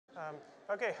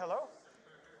Okay, hello.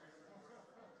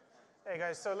 Hey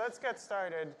guys, so let's get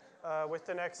started with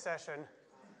the next session.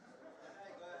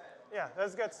 Yeah,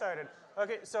 let's get started.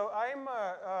 Okay, so I'm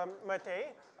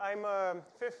Matei. I'm a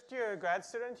fifth-year grad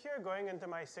student here, going into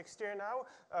my sixth year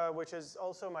now, which is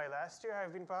also my last year,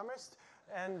 I've been promised.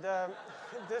 And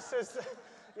this is,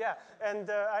 yeah, and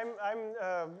I'm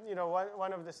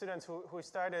one of the students who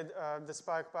started the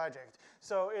Spark project.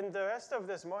 So in the rest of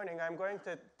this morning, I'm going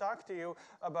to talk to you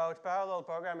about parallel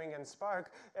programming in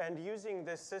Spark and using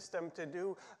this system to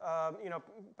do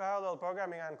parallel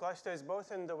programming on clusters,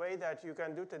 both in the way that you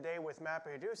can do today with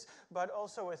MapReduce, but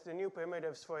also with the new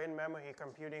primitives for in-memory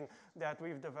computing that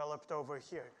we've developed over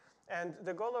here. And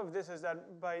the goal of this is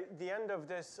that by the end of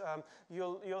this,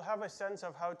 you'll have a sense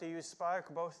of how to use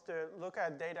Spark both to look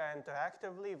at data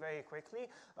interactively very quickly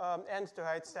and to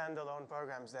write standalone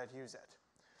programs that use it.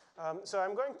 So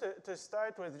I'm going to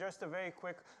start with just a very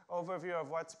quick overview of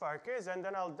what Spark is, and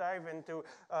then I'll dive into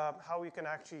how we can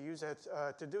actually use it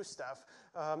to do stuff.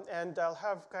 And I'll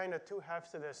have kind of two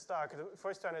halves to this talk. The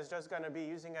first one is just going to be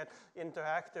using it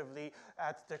interactively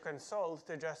at the console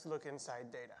to just look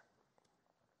inside data.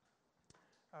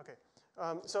 Okay.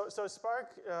 So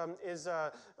Spark is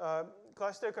a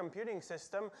cluster computing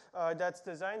system that's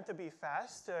designed to be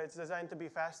fast. It's designed to be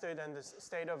faster than the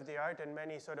state of the art in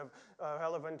many sort of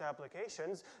relevant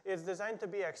applications. It's designed to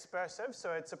be expressive,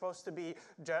 so it's supposed to be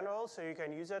general, so you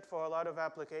can use it for a lot of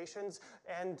applications,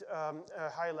 and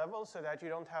high level, so that you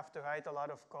don't have to write a lot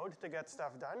of code to get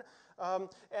stuff done.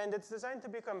 And it's designed to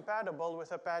be compatible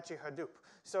with Apache Hadoop.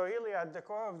 So really, at the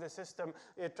core of the system,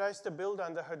 it tries to build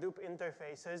on the Hadoop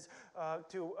interfaces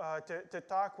to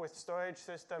talk with storage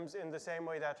systems in the same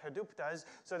way that Hadoop does,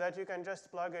 so that you can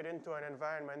just plug it into an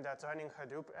environment that's running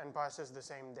Hadoop and process the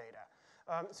same data.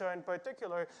 So in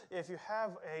particular, if you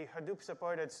have a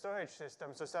Hadoop-supported storage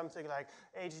system, so something like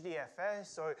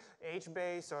HDFS or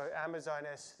HBase or Amazon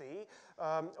S3,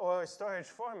 or a storage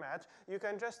format, you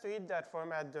can just read that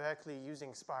format directly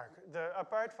using Spark.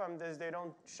 Apart from this, they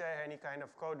don't share any kind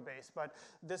of code base, but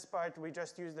this part, we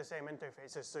just use the same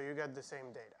interfaces, so you get the same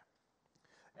data.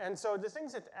 And so the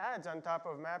things it adds on top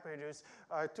of MapReduce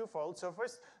are twofold. So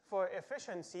first, for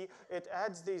efficiency, it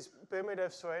adds these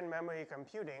primitives for in-memory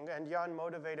computing, and Jan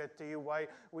motivated to you why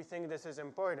we think this is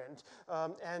important.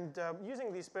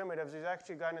 Using these primitives, we've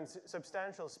actually gotten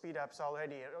substantial speed-ups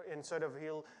already in sort of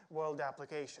real-world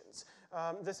applications.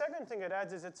 The second thing it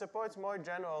adds is it supports more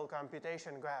general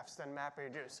computation graphs than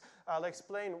MapReduce. I'll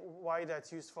explain why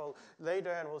that's useful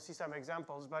later, and we'll see some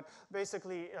examples. But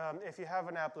basically, if you have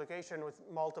an application with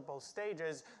multiple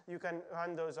stages, you can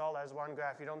run those all as one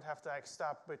graph. You don't have to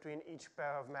stop between each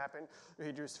pair of map and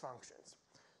reduce functions.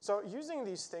 So using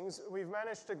these things, we've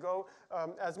managed to go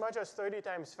as much as 30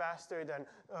 times faster than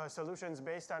solutions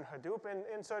based on Hadoop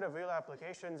in sort of real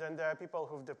applications. And there are people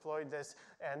who've deployed this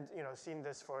and seen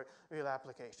this for real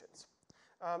applications.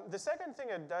 The second thing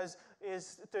it does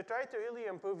is to try to really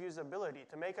improve usability,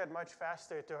 to make it much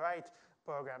faster to write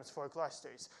programs for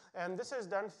clusters. And this is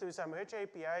done through some rich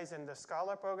APIs in the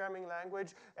Scala programming language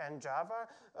and Java,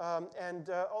 and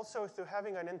also through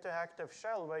having an interactive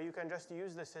shell where you can just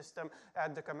use the system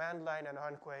at the command line and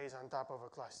run queries on top of a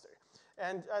cluster.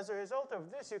 And as a result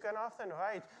of this, you can often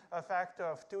write a factor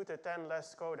of 2 to 10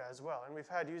 less code as well. And we've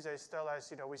had users tell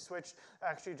us, we switched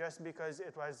actually just because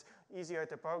it was easier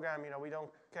to program. We don't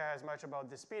care as much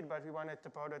about the speed, but we wanted to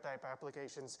prototype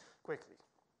applications quickly.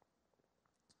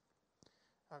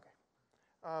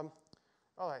 Okay.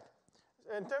 All right.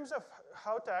 In terms of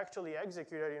how to actually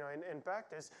execute it, in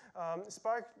practice,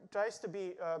 Spark tries to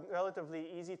be relatively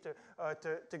easy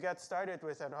to get started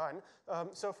with and run.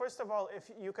 So first of all,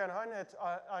 if you can run it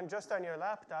just on your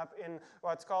laptop in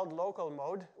what's called local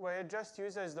mode, where it just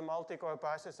uses the multi-core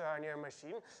processor on your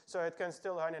machine, so it can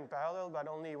still run in parallel, but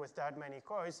only with that many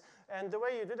cores. And the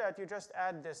way you do that, you just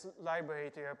add this library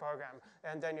to your program,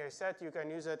 and then you're set. You can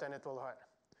use it, and it will run.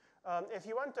 If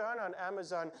you want to run on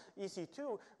Amazon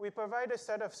EC2, we provide a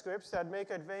set of scripts that make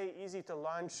it very easy to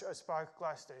launch a Spark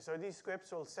cluster. So these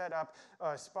scripts will set up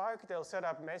Spark. They'll set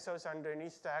up Mesos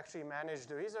underneath to actually manage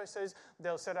the resources.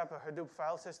 They'll set up a Hadoop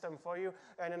file system for you.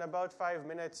 And in about 5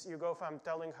 minutes, you go from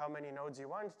telling how many nodes you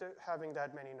want to having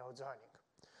that many nodes running.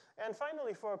 And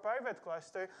finally, for a private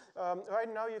cluster,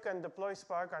 right now you can deploy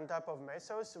Spark on top of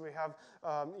Mesos. We have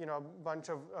a bunch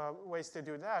of ways to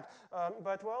do that.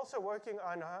 But we're also working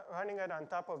on running it on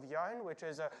top of Yarn, which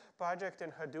is a project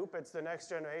in Hadoop. It's the next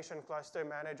generation cluster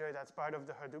manager that's part of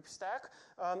the Hadoop stack,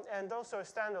 and also a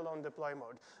standalone deploy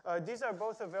mode. These are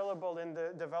both available in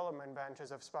the development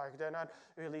branches of Spark. They're not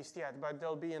released yet, but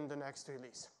they'll be in the next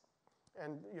release.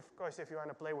 And of course, if you want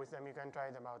to play with them, you can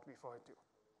try them out before too.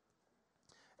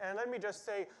 And let me just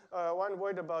say one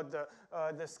word about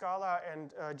the Scala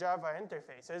and Java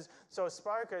interfaces. So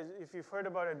Spark, if you've heard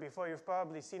about it before, you've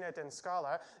probably seen it in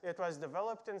Scala. It was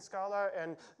developed in Scala,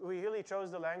 and we really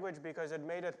chose the language because it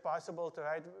made it possible to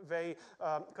write very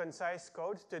concise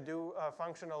code to do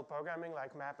functional programming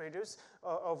like MapReduce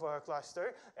over a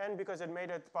cluster, and because it made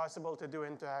it possible to do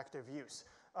interactive use.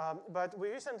 But we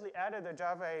recently added a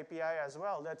Java API as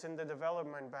well that's in the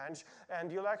development branch,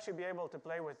 and you'll actually be able to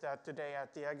play with that today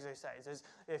at the exercises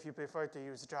if you prefer to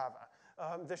use Java.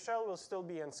 The shell will still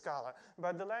be in Scala,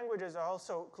 but the languages are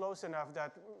also close enough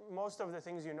that most of the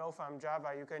things you know from Java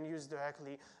you can use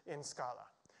directly in Scala.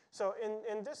 So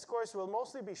in this course, we'll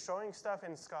mostly be showing stuff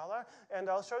in Scala, and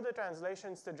I'll show the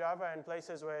translations to Java in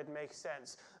places where it makes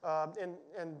sense,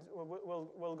 and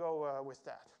we'll go with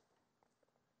that.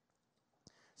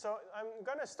 So I'm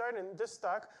going to start in this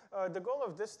talk. The goal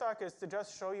of this talk is to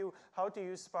just show you how to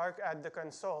use Spark at the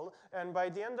console. And by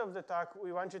the end of the talk,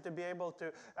 we want you to be able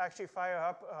to actually fire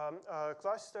up a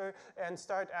cluster and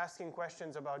start asking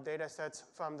questions about data sets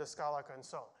from the Scala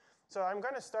console. So I'm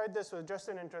going to start this with just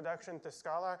an introduction to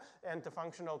Scala and to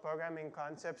functional programming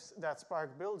concepts that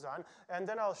Spark builds on. And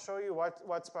then I'll show you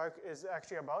what Spark is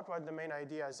actually about, what the main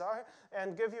ideas are,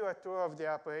 and give you a tour of the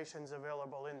operations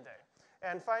available in there.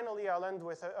 And finally, I'll end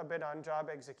with a bit on job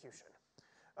execution.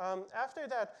 After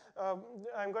that,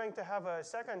 I'm going to have a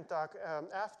second talk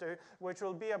after, which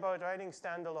will be about writing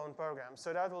standalone programs.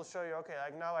 So that will show you, okay,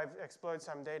 like now I've explored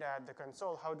some data at the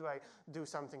console. How do I do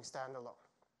something standalone?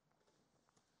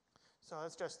 So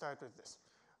let's just start with this.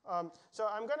 So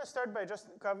I'm going to start by just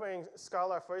covering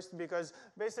Scala first, because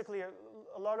basically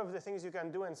a lot of the things you can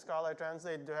do in Scala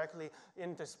translate directly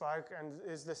into Spark and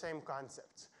is the same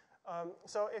concepts.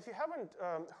 So if you haven't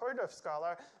heard of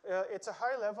Scala, it's a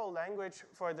high-level language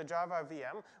for the Java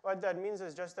VM. What that means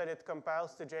is just that it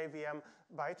compiles to JVM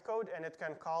bytecode, and it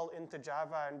can call into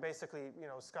Java, and basically,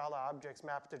 Scala objects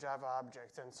map to Java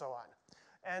objects, and so on.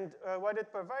 And what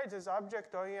it provides is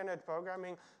object-oriented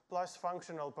programming plus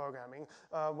functional programming,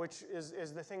 which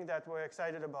is the thing that we're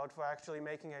excited about for actually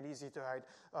making it easy to write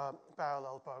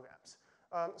parallel programs.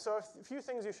 So a few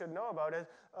things you should know about it.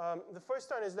 The first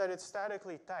one is that it's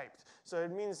statically typed. So it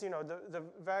means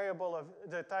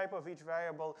the type of each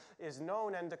variable is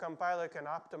known, and the compiler can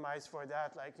optimize for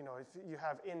that. Like if you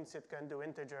have ints, it can do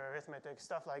integer arithmetic,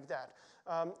 stuff like that.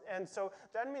 And so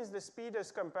that means the speed is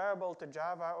comparable to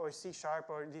Java or C#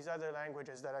 or these other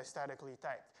languages that are statically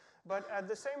typed. But at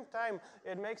the same time,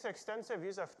 it makes extensive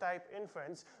use of type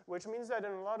inference, which means that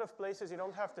in a lot of places you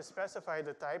don't have to specify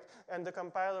the type, and the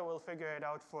compiler will figure it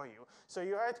out for you. So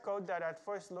you write code that at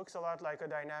first looks a lot like a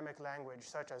dynamic language,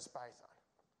 such as Python.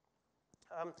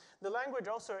 The language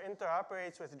also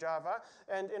interoperates with Java,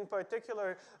 and in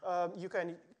particular, you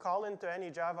can call into any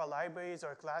Java libraries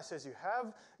or classes you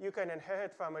have. You can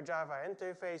inherit from a Java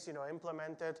interface,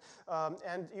 implement it,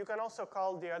 and you can also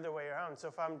call the other way around.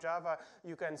 So from Java,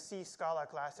 you can see Scala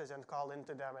classes and call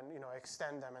into them and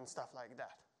extend them and stuff like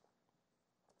that.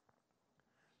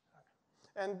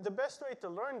 And the best way to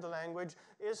learn the language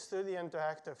is through the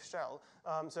interactive shell.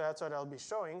 So that's what I'll be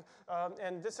showing.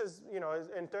 And this is an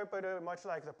interpreter, much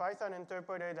like the Python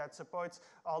interpreter, that supports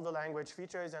all the language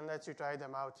features and lets you try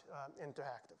them out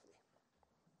interactively.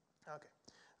 Okay.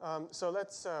 So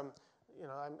let's,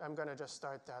 I'm going to just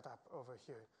start that up over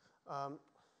here.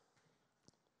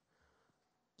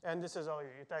 And this is all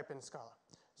you type in Scala.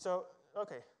 So,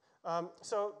 okay.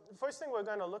 So the first thing we're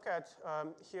going to look at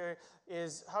here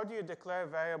is how do you declare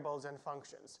variables and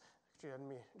functions. Actually, let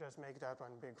me just make that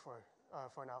one big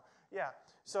for now. Yeah,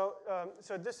 so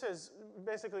this is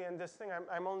basically in this thing,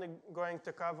 I'm only going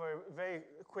to cover a very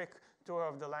quick tour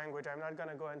of the language. I'm not going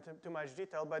to go into too much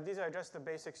detail, but these are just the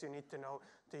basics you need to know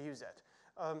to use it.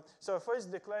 So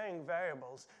first, declaring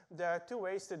variables. There are two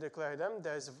ways to declare them.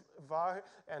 There's var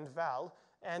and val.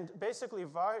 And basically,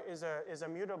 var is a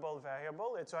mutable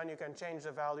variable. It's one you can change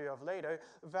the value of later.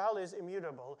 Val is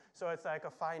immutable, so it's like a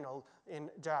final in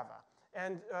Java.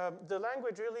 And the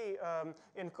language really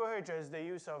encourages the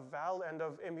use of val and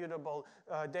of immutable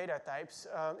data types.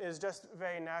 It's just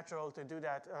very natural to do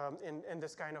that in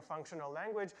this kind of functional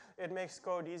language. It makes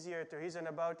code easier to reason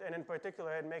about, and in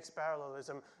particular, it makes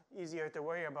parallelism easier to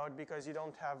worry about because you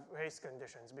don't have race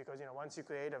conditions, because once you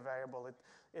create a variable,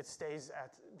 it stays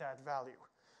at that value.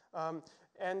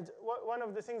 And one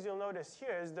of the things you'll notice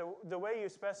here is the way you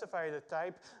specify the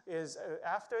type is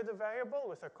after the variable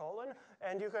with a colon,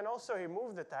 and you can also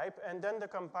remove the type, and then the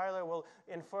compiler will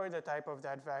infer the type of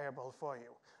that variable for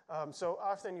you. So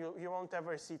often you won't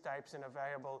ever see types in a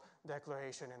variable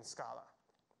declaration in Scala.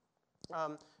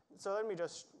 So let me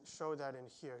just show that in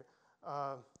here.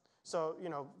 So,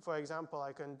 for example,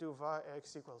 I can do var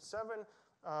x equals 7,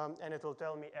 and it will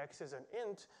tell me x is an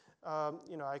int.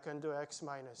 I can do x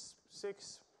minus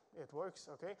 6. It works,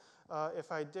 OK?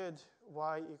 If I did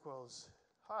y equals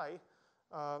high,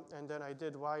 and then I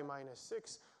did y minus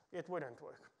 6, it wouldn't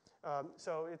work.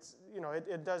 So it's,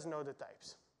 it does know the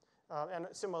types. And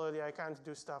similarly, I can't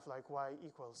do stuff like y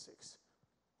equals 6,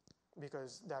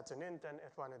 because that's an int and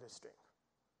it wanted a string.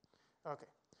 OK.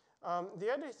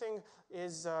 The other thing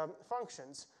is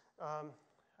functions. I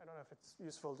don't know if it's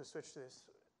useful to switch to this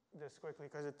quickly,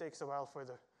 because it takes a while for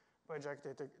the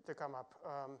projector to come up,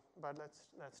 but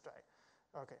let's try.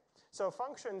 OK. So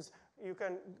functions, you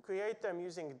can create them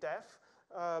using def.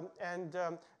 And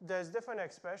there's different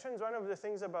expressions. One of the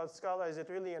things about Scala is it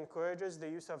really encourages the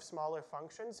use of smaller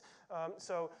functions.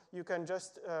 So you can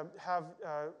just have,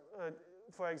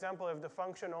 for example, if the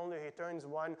function only returns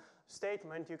one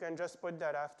statement, you can just put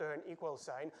that after an equal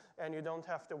sign, and you don't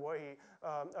have to worry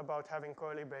about having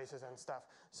curly braces and stuff.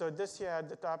 So this here at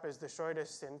the top is the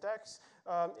shortest syntax.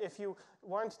 If you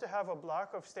want to have a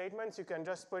block of statements, you can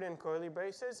just put in curly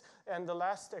braces, and the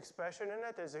last expression in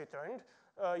it is returned.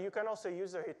 You can also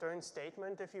use a return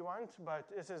statement if you want, but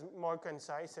this is more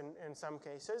concise in some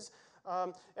cases.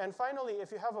 And finally,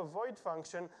 if you have a void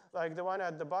function, like the one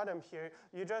at the bottom here,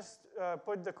 you just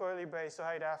put the curly brace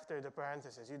right after the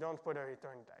parentheses. You don't put a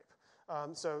return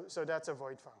type. So that's a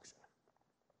void function.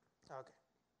 OK.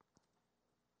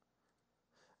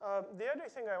 The other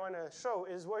thing I want to show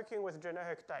is working with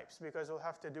generic types, because we'll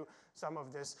have to do some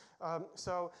of this.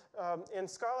 In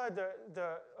Scala,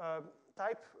 the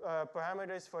type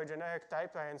parameters for generic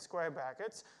type are in square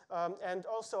brackets. And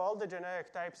also all the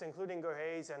generic types, including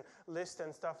arrays and lists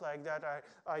and stuff like that,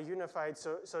 are unified,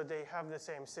 so they have the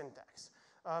same syntax.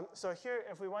 So here,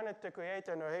 if we wanted to create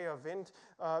an array of int,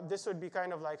 this would be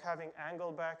kind of like having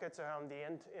angle brackets around the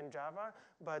int in Java,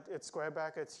 but it's square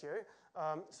brackets here.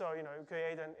 So you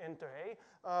create an int array.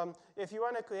 If you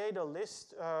want to create a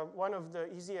list, one of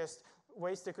the easiest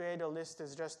ways to create a list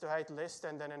is just to write list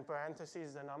and then in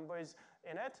parentheses the numbers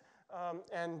in it.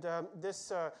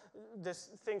 This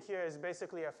thing here is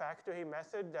basically a factory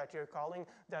method that you're calling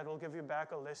that will give you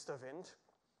back a list of int.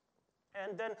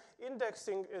 And then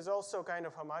indexing is also kind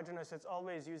of homogeneous. It's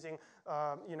always using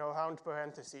round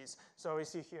parentheses. So we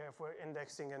see here if we're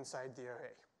indexing inside the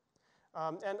array.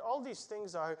 And all these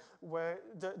things are where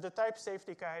the type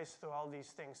safety carries through all these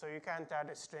things. So you can't add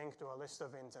a string to a list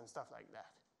of ints and stuff like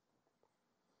that.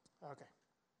 OK.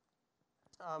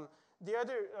 The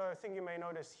other thing you may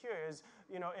notice here is,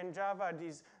 in Java,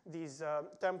 these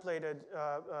templated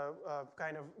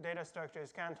kind of data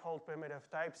structures can't hold primitive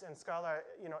types. In Scala,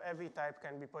 every type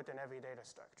can be put in every data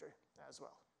structure as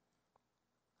well.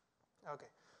 OK.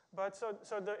 But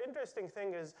so the interesting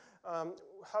thing is,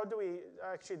 how do we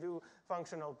actually do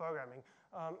functional programming?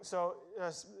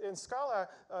 In Scala,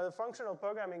 functional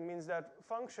programming means that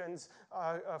functions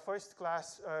are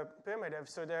first-class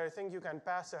primitives. So they're things you can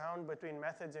pass around between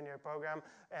methods in your program,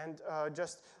 and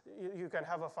you can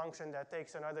have a function that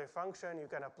takes another function. You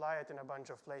can apply it in a bunch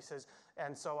of places,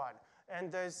 and so on. And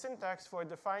there's syntax for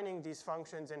defining these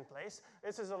functions in place.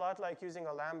 This is a lot like using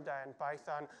a lambda in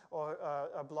Python or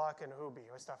a block in Ruby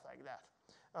or stuff like that.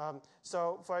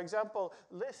 So for example,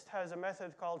 list has a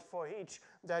method called forEach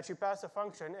that you pass a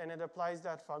function, and it applies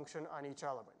that function on each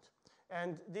element.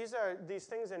 And these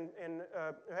things in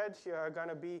red here are going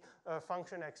to be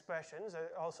function expressions,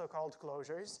 also called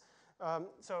closures.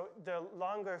 So the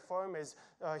longer form is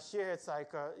here. It's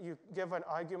like you give an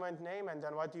argument name, and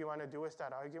then what do you want to do with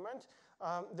that argument?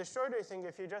 The shorter thing,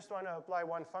 if you just want to apply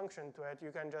one function to it,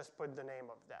 you can just put the name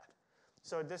of that.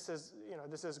 So this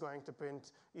is going to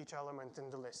print each element in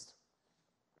the list.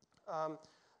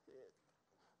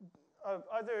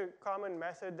 Other common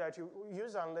method that you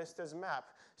use on list is map.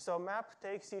 So map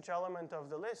takes each element of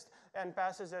the list and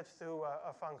passes it through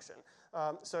a function.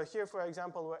 So here, for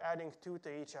example, we're adding 2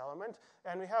 to each element.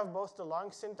 And we have both the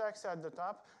long syntax at the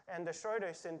top and the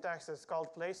shorter syntax is called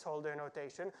placeholder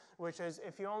notation, which is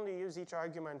if you only use each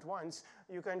argument once,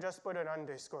 you can just put an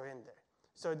underscore in there.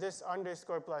 So this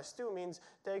underscore plus 2 means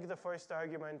take the first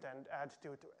argument and add 2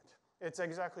 to it. It's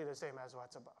exactly the same as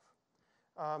what's above.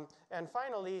 And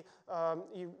finally,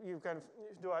 you can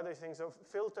do other things. So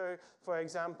filter, for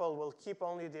example, will keep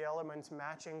only the elements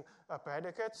matching a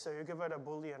predicate. So you give it a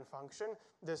Boolean function.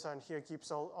 This one here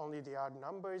keeps only the odd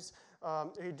numbers.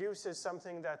 Reduce is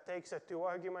something that takes a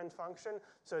 2-argument function.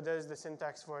 So there's the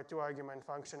syntax for a 2-argument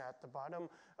function at the bottom.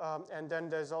 And then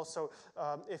there's also,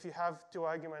 if you have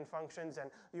 2-argument functions and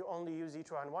you only use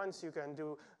each one once, you can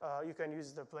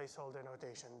use the placeholder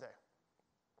notation there.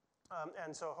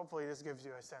 And so hopefully this gives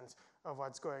you a sense of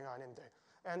what's going on in there.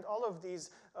 And all of these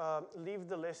leave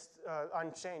the list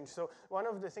unchanged. So one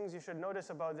of the things you should notice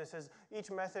about this is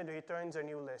each method returns a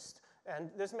new list.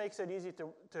 And this makes it easy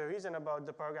to reason about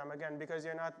the program again because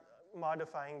you're not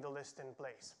modifying the list in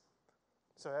place.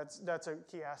 So that's a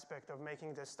key aspect of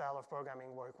making this style of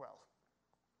programming work well.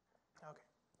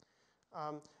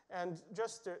 Okay. And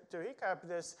just to recap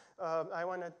this, I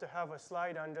wanted to have a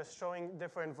slide on just showing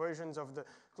different versions of the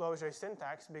closure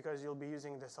syntax because you'll be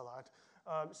using this a lot.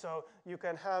 So you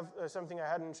can have something I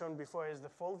hadn't shown before is the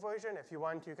full version. If you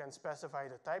want, you can specify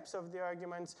the types of the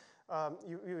arguments.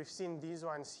 You've seen these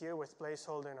ones here with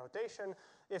placeholder notation.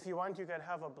 If you want, you can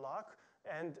have a block,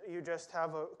 and you just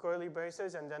have a curly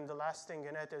braces, and then the last thing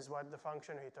in it is what the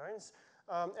function returns.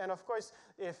 And of course,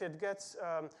 if it gets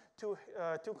too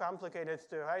complicated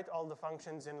to write all the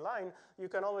functions in line, you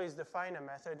can always define a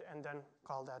method and then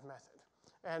call that method.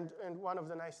 And one of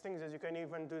the nice things is you can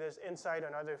even do this inside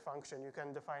another function. You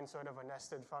can define sort of a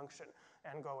nested function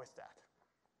and go with that.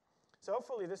 So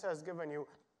hopefully this has given you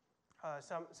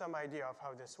some idea of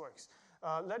how this works.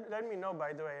 Let me know,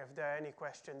 by the way, if there are any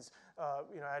questions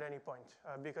at any point,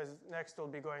 because next we'll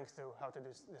be going through how to do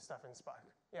this stuff in Spark.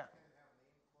 Yeah?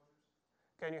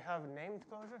 Can you have named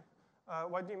closure?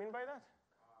 What do you mean by that?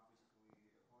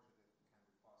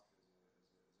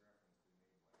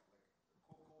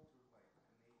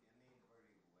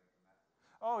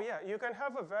 Oh, yeah, you can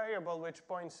have a variable which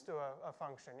points to a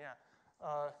function, yeah.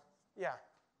 Yeah.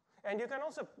 And you can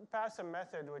also pass a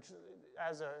method which,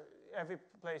 every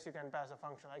place you can pass a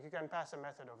function. Like you can pass a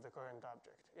method of the current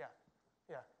object. Yeah.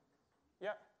 Yeah.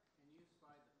 Yeah. Can you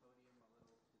slide the podium a little to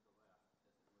the left as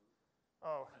it moves?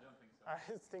 Oh. I don't think so.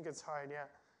 I think it's hard, yeah.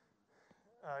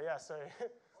 Yeah, sorry.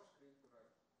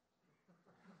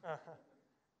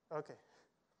 Okay.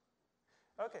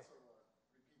 Okay.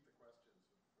 Repeat the questions.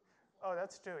 Oh,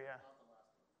 that's true, yeah. Not the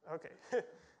last one. Okay.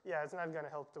 Yeah, it's not going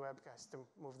to help the webcast to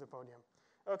move the podium.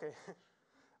 Okay.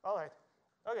 All right.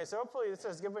 Okay, so hopefully this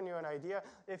has given you an idea.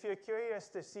 If you're curious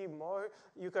to see more,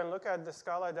 you can look at the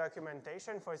Scala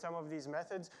documentation for some of these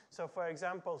methods. So for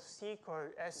example, seq or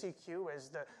seq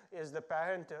is the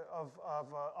parent of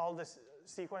all the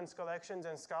sequence collections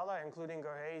in Scala, including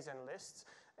arrays and lists.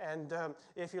 And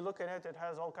if you look at it, it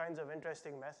has all kinds of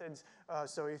interesting methods.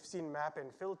 So you've seen map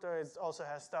and filter. It also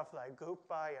has stuff like group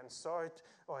by and sort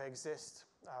or exist,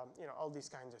 all these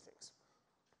kinds of things.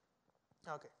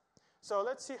 Okay, so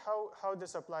let's see how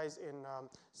this applies in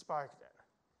Spark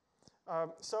then.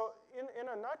 So in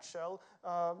a nutshell,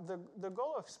 the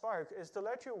goal of Spark is to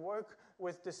let you work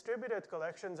with distributed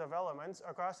collections of elements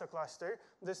across a cluster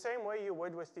the same way you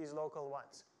would with these local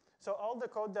ones. So all the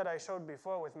code that I showed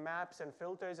before with maps and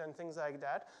filters and things like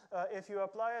that, if you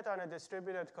apply it on a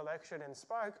distributed collection in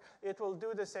Spark, it will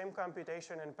do the same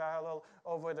computation in parallel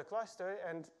over the cluster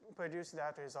and produce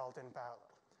that result in parallel.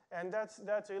 And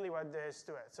that's really what there is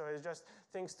to it. So it's just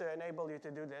things to enable you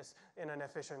to do this in an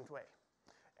efficient way.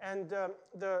 And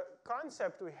the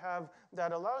concept we have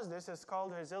that allows this is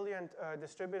called resilient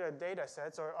distributed data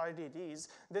sets, or RDDs.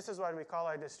 This is what we call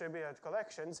our distributed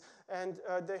collections. And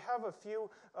they have a few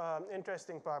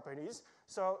interesting properties.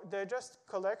 So they're just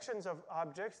collections of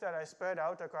objects that are spread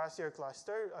out across your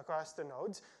cluster, across the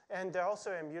nodes. And they're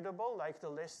also immutable, like the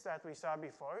lists that we saw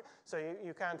before. So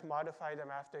you can't modify them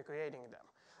after creating them.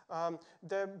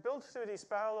 They're built through these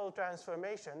parallel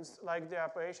transformations, like the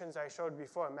operations I showed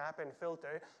before, map and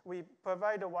filter. We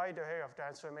provide a wide array of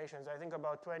transformations, I think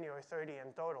about 20 or 30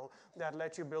 in total, that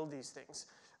let you build these things.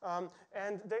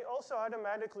 And they also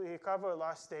automatically recover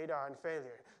lost data on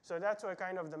failure. So that's where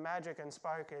kind of the magic in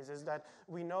Spark is that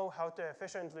we know how to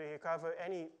efficiently recover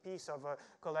any piece of a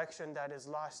collection that is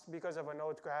lost because of a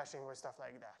node crashing or stuff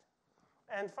like that.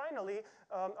 And finally,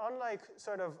 unlike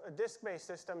sort of disk-based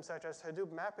systems such as Hadoop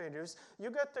MapReduce, you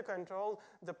get to control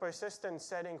the persistence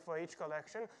setting for each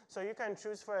collection. So you can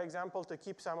choose, for example, to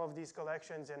keep some of these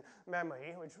collections in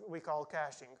memory, which we call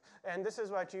caching. And this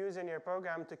is what you use in your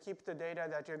program to keep the data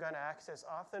that you're going to access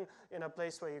often in a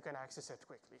place where you can access it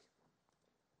quickly.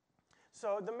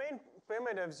 So the main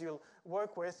primitives you'll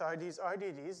work with are these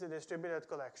RDDs, the distributed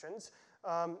collections,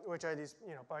 which are these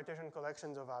partition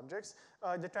collections of objects.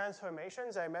 The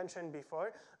transformations I mentioned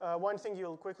before, one thing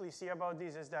you'll quickly see about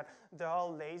these is that they're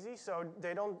all lazy. So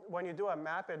they don't, when you do a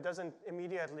map, it doesn't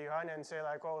immediately run and say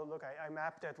like, oh, look, I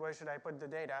mapped it, where should I put the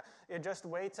data? It just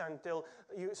waits until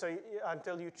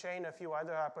you chain a few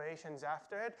other operations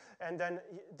after it, and then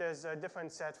there's a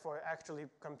different set for actually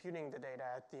computing the data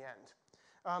at the end.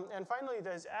 And finally,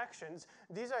 there's actions.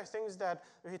 These are things that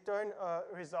return a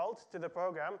result to the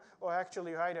program or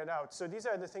actually write it out. So these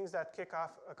are the things that kick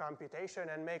off a computation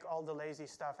and make all the lazy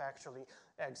stuff actually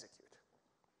execute.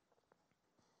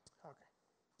 Okay.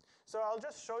 So I'll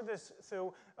just show this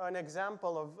through an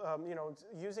example of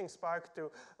using Spark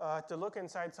to look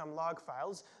inside some log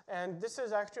files. And this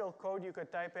is actual code you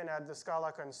could type in at the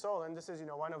Scala console. And this is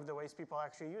one of the ways people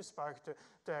actually use Spark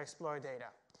to explore data.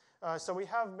 So we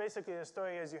have basically the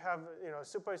story is you have a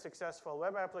super successful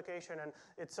web application, and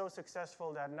it's so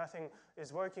successful that nothing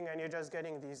is working, and you're just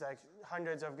getting these like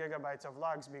hundreds of gigabytes of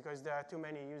logs because there are too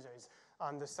many users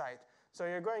on the site. So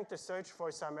you're going to search for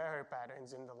some error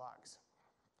patterns in the logs.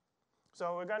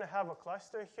 So we're going to have a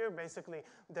cluster here. Basically,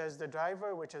 there's the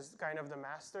driver, which is kind of the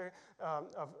master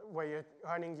of where you're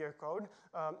running your code,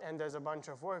 and there's a bunch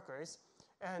of workers.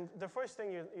 And the first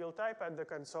thing you'll type at the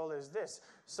console is this.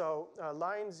 So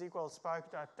lines equals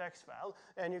spark.txt file,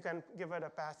 and you can give it a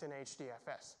path in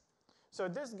HDFS. So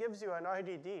this gives you an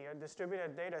RDD, a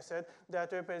distributed data set,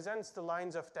 that represents the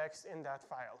lines of text in that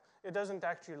file. It doesn't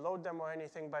actually load them or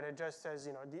anything, but it just says,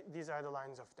 these are the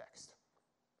lines of text.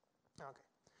 Okay.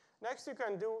 Next, you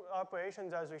can do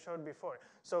operations as we showed before.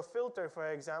 So filter,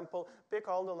 for example, pick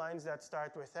all the lines that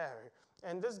start with error.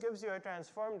 And this gives you a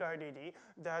transformed RDD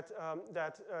that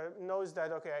knows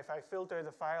that, okay, if I filter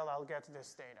the file, I'll get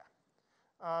this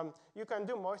data. You can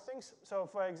do more things. So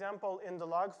for example, in the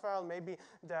log file, maybe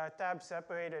there are tab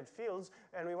separated fields,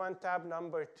 and we want tab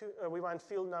number 2, we want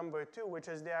field number 2, which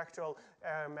is the actual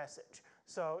error message.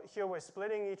 So here we're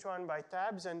splitting each one by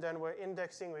tabs, and then we're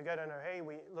indexing. We get an array.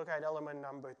 We look at element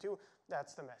number 2.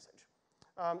 That's the message.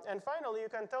 And finally, you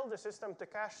can tell the system to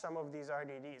cache some of these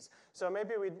RDDs. So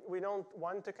maybe we don't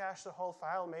want to cache the whole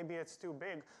file. Maybe it's too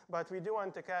big. But we do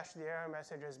want to cache the error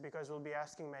messages because we'll be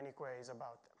asking many queries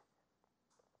about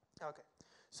them. OK.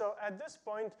 So at this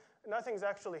point, nothing's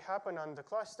actually happened on the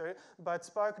cluster. But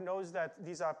Spark knows that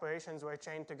these operations were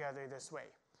chained together this way.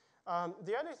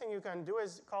 The other thing you can do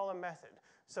is call a method.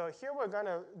 So here we're going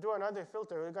to do another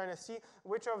filter. We're going to see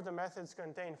which of the methods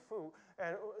contain foo,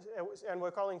 and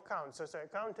we're calling count. So sorry,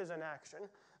 count is an action.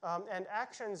 And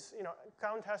actions,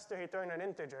 count has to return an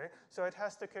integer, so it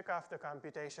has to kick off the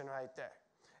computation right there.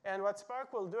 And what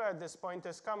Spark will do at this point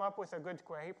is come up with a good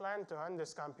query plan to run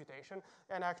this computation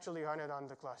and actually run it on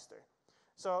the cluster.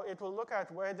 So it will look at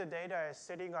where the data is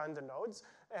sitting on the nodes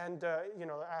and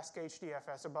ask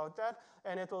HDFS about that.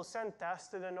 And it will send tasks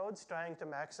to the nodes trying to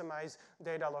maximize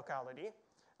data locality.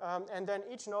 And then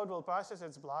each node will process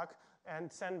its block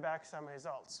and send back some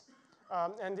results.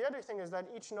 And the other thing is that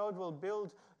each node will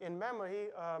build in memory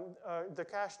the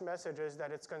cached messages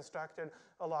that it's constructed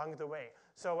along the way.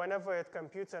 So whenever it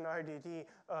computes an RDD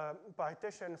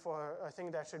partition for a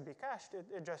thing that should be cached,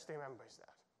 it just remembers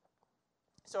that.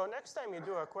 So next time you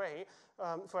do a query,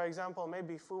 for example,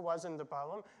 maybe foo wasn't the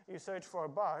problem, you search for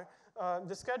bar,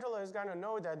 the scheduler is going to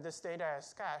know that this data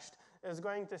is cached, is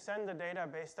going to send the data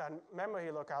based on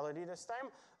memory locality this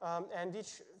time, and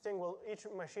each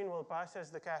machine will process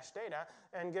the cached data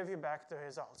and give you back the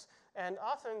results. And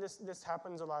often this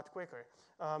happens a lot quicker.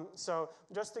 So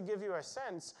just to give you a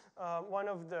sense, one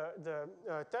of the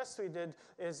tests we did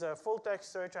is a full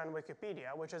text search on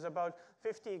Wikipedia, which is about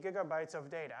 50 gigabytes of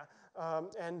data.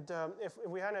 If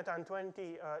we run it on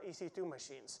 20 EC2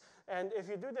 machines. And if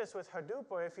you do this with Hadoop,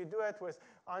 or if you do it with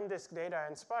on-disk data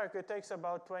and Spark, it takes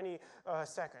about 20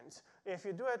 seconds. If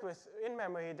you do it with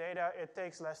in-memory data, it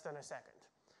takes less than a second.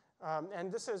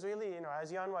 And this is really,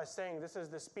 as Jan was saying, this is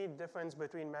the speed difference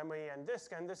between memory and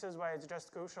disk, and this is why it's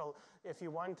just crucial, if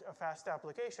you want a fast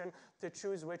application, to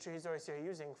choose which resource you're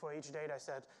using for each data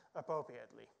set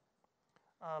appropriately.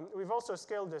 We've also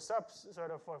scaled this up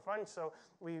sort of for fun. So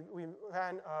we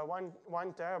ran a 1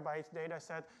 terabyte data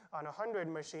set on 100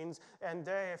 machines. And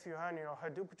there, if you run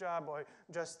Hadoop job or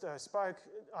just Spark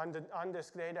on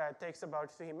disk data, it takes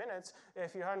about 3 minutes.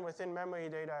 If you run within memory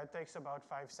data, it takes about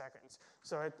 5 seconds.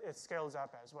 So it scales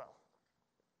up as well.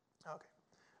 OK.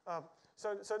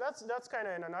 So that's kind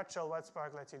of in a nutshell what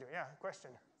Spark lets you do. Yeah,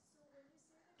 question?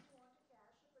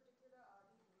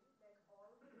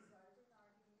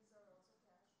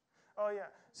 Oh,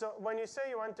 yeah. So when you say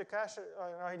you want to cache an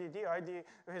RDD, are the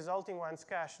resulting ones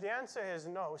cached? The answer is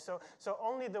no. So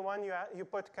only the one you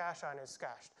put cache on is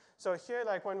cached. So here,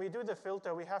 like when we do the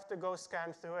filter, we have to go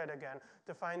scan through it again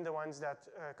to find the ones that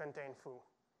contain foo.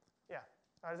 Yeah.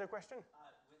 Other question?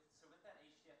 So with that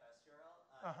HDFS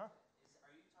URL, Uh-huh.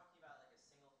 are you talking about like a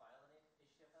single file in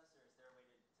HDFS, or is there a way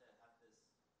to have this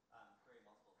query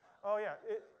multiple files? Oh, yeah.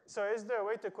 So is there a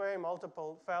way to query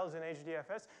multiple files in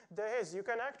HDFS? There is. You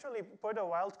can actually put a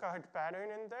wildcard pattern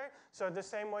in there, so the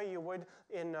same way you would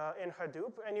in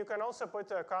Hadoop. And you can also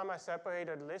put a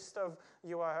comma-separated list of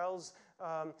URLs.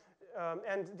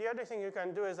 And the other thing you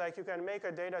can do is you can make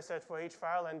a data set for each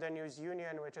file and then use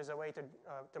union, which is a way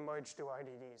to merge two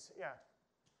RDDs. Yeah.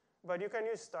 But you can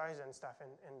use stars and stuff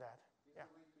in that. Is Yeah. there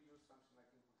a way to use something like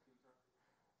input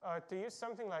filter? To use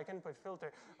something like input filter.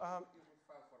 Input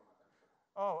file format, I'm sure.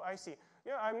 Oh, I see.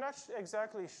 Yeah, I'm not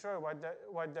exactly sure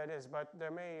what that is, but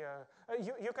there may,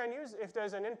 you can use, if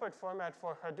there's an input format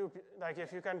for Hadoop, like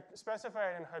if you can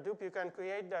specify it in Hadoop, you can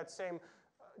create that same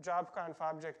jobconf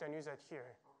object and use it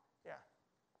here. Yeah.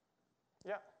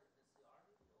 Yeah.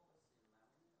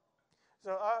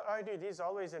 So RDD is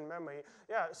always in memory.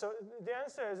 Yeah, so the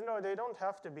answer is no, they don't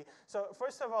have to be. So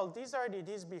first of all, these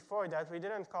RDDs before that we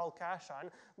didn't call cache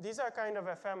on. These are kind of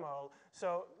ephemeral.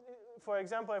 So for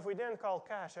example, if we didn't call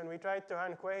cache and we tried to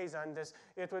run queries on this,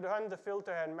 it would run the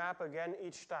filter and map again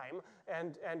each time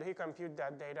and recompute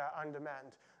that data on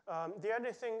demand. The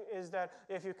other thing is that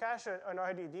if you cache an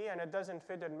RDD and it doesn't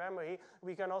fit in memory,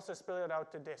 we can also spill it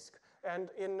out to disk. And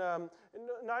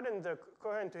not in the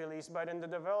current release, but in the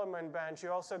development branch,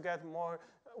 you also get more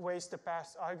ways to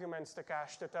pass arguments to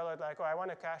cache to tell it like, oh, I want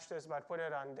to cache this, but put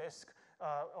it on disk,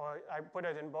 or I put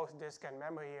it in both disk and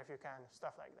memory if you can,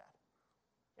 stuff like that.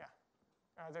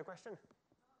 Yeah. Other question?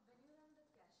 When you run the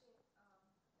cache,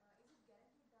 is it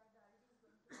guaranteed that the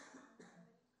RDD is going to be on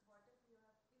memory? What if you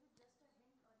have, is it just a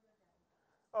hint or you're guaranteed?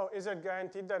 Oh, is it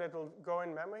guaranteed that it will go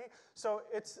in memory? So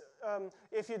it's,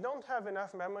 if you don't have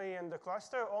enough memory in the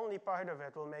cluster, only part of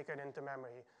it will make it into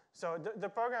memory. So the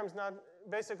program's not,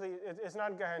 basically, it's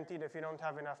not guaranteed if you don't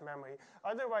have enough memory.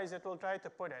 Otherwise, it will try to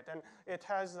put it. And it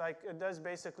has like, it does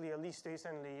basically a least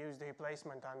recently used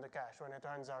replacement on the cache when it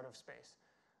runs out of space.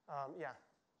 Yeah.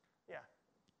 Yeah.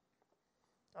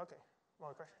 Okay.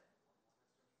 More question?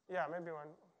 Yeah, maybe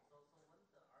one. So when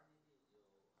the RDD, you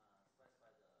specify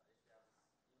the HDFS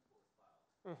input file,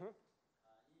 Mm-hmm.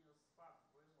 in your Spark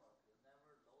framework, you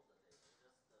never load the data, you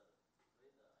just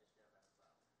read the HDFS file.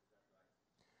 Is that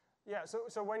right? Yeah,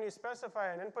 so when you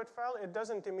specify an input file, it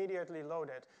doesn't immediately load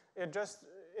it. It just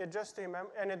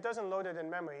and it doesn't load it in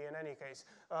memory in any case.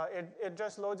 It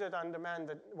just loads it on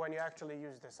demand when you actually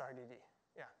use this RDD.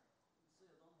 Yeah. So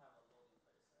you don't have a loading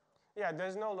phase at all? Yeah,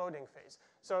 there's no loading phase.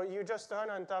 So you just run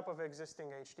on top of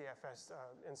existing HDFS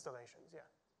installations. Yeah.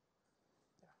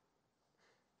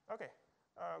 Yeah. Okay.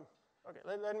 Okay.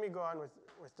 Let me go on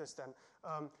with this then.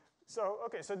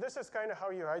 So this is kind of how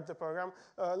you write the program.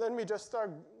 Let me just talk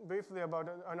briefly about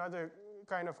another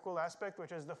kind of cool aspect,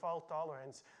 which is the fault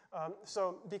tolerance.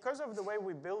 So because of the way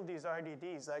we build these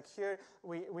RDDs, like here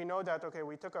we know that, okay,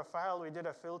 we took a file, we did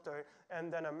a filter,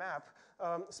 and then a map.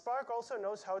 Spark also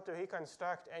knows how to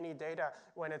reconstruct any data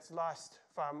when it's lost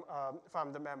from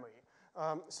the memory.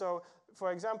 So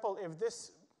for example, if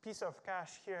this piece of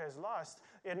cache here is lost,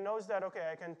 it knows that,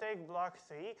 okay, I can take block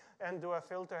 3 and do a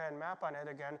filter and map on it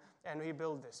again and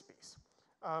rebuild this piece.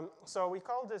 So we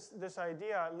call this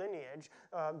idea lineage,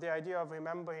 the idea of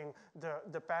remembering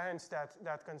the parents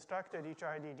that constructed each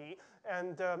RDD.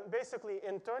 And basically,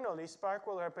 internally, Spark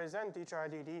will represent each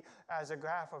RDD as a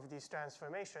graph of these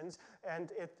transformations,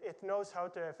 and it knows how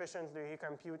to efficiently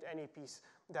recompute any piece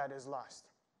that is lost.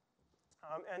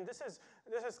 And this is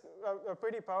a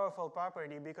pretty powerful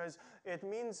property because it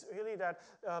means really that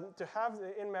to have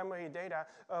the in-memory data,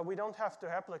 we don't have to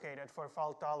replicate it for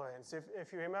fault tolerance.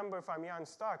 If you remember from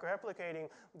Jan's talk, replicating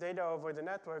data over the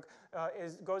network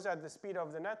goes at the speed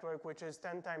of the network, which is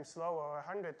 10 times slower or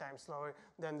 100 times slower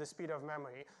than the speed of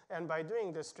memory. And by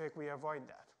doing this trick, we avoid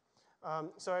that.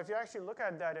 So if you actually look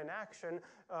at that in action,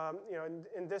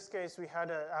 in this case, we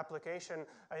had an application,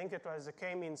 I think it was a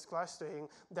k-means clustering,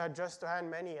 that just ran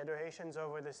many iterations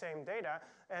over the same data.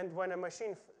 And when a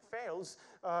machine fails,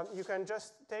 you can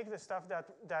just take the stuff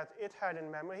that it had in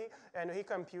memory and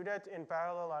recompute it in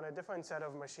parallel on a different set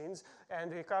of machines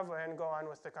and recover and go on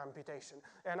with the computation.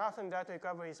 And often that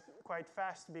recovery is quite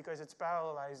fast because it's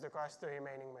parallelized across the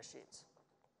remaining machines.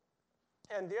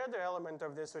 And the other element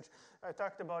of this, which I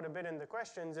talked about a bit in the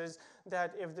questions, is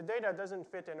that if the data doesn't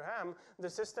fit in RAM, the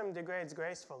system degrades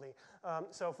gracefully.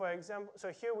 So for example, so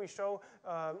here we show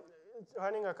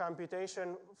running a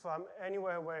computation from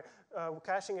anywhere where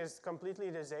caching is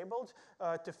completely disabled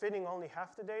to fitting only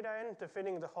half the data in, to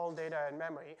fitting the whole data in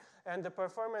memory. And the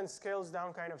performance scales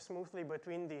down kind of smoothly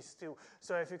between these two.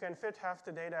 So if you can fit half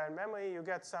the data in memory, you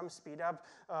get some speed up,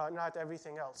 not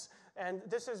everything else. And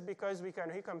this is because we can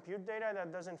recompute data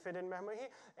that doesn't fit in memory,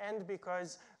 and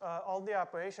because all the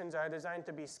operations are designed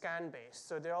to be scan-based.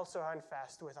 So they also run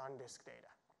fast with on-disk data.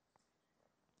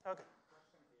 Okay.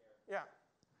 Question here. Yeah.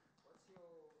 What's your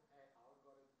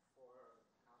algorithm for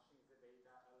caching the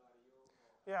data,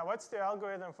 LRU? Yeah, what's the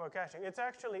algorithm for caching? It's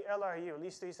actually LRU,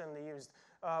 least recently used.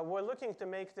 We're looking to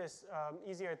make this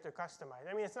easier to customize.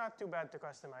 I mean, it's not too bad to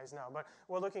customize now, but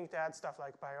we're looking to add stuff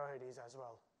like priorities as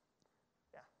well.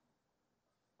 Yeah.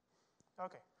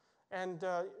 Okay. And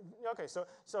okay,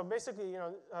 so basically,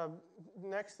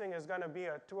 next thing is going to be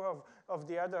a tour of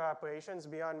the other operations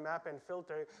beyond map and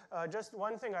filter. Just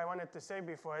one thing I wanted to say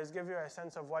before is give you a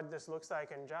sense of what this looks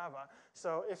like in Java.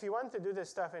 So if you want to do this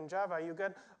stuff in Java, you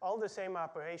get all the same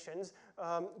operations,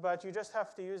 but you just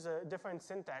have to use a different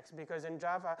syntax because in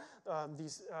Java,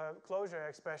 these closure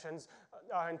expressions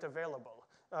aren't available.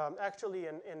 Actually,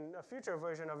 in a future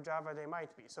version of Java, they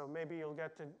might be. So maybe you'll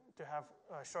get to have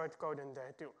short code in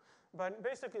there too. But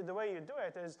basically, the way you do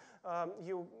it is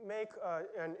you make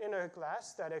an inner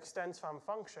class that extends from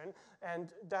function, and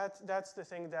that's the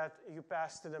thing that you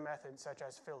pass to the method, such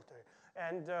as filter.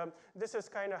 And this is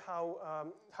kind of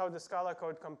how the Scala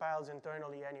code compiles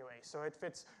internally anyway. So it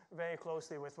fits very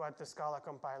closely with what the Scala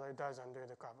compiler does under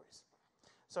the covers.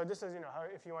 So this is, how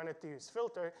if you wanted to use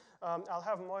filter, I'll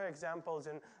have more examples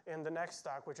in the next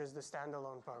talk, which is the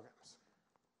standalone programs.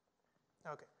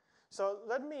 Okay. So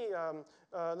let me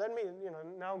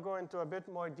now go into a bit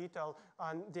more detail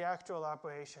on the actual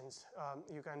operations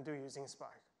you can do using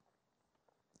Spark.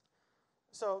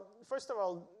 So first of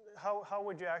all, how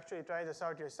would you actually try this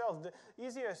out yourself? The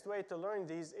easiest way to learn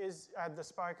these is at the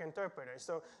Spark interpreter.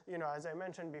 So, as I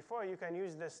mentioned before, you can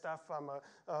use this stuff from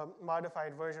a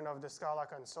modified version of the Scala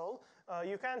console.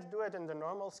 You can't do it in the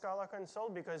normal Scala console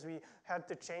because we had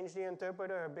to change the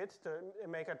interpreter a bit to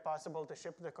make it possible to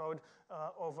ship the code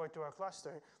over to a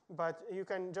cluster. But you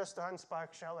can just run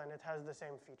Spark shell and it has the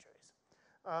same features.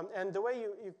 And the way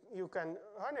you can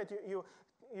run it,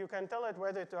 you can tell it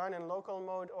whether to run in local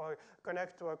mode or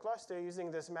connect to a cluster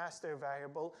using this master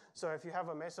variable. So if you have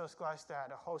a Mesos cluster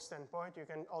at a host and port, you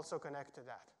can also connect to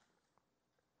that.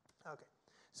 Okay.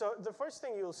 So the first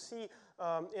thing you'll see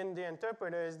in the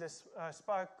interpreter is this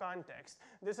Spark context.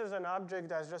 This is an object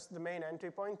that's just the main entry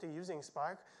point to using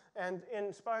Spark. And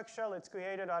in Spark shell, it's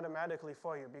created automatically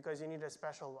for you because you need a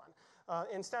special one.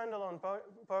 In standalone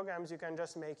programs, you can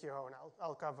just make your own.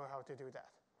 I'll cover how to do that.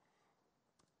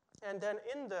 And then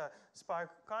in the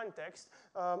Spark context,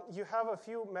 you have a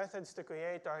few methods to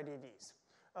create RDDs.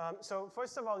 So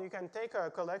first of all, you can take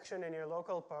a collection in your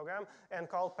local program and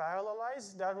call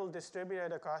parallelize. That will distribute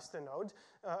it across the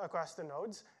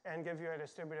nodes and give you a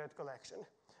distributed collection.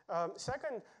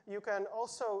 Second, you can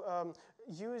also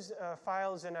use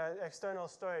files in an external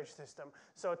storage system.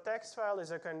 So text file is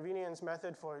a convenience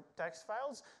method for text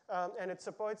files, and it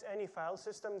supports any file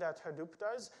system that Hadoop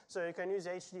does. So you can use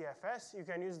HDFS, you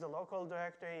can use the local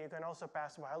directory, you can also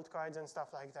pass wildcards and stuff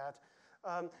like that.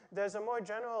 There's a more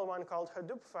general one called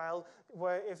Hadoop file,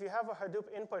 where if you have a Hadoop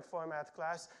input format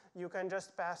class, you can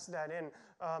just pass that in,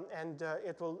 and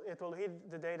it will read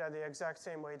the data the exact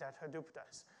same way that Hadoop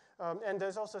does. And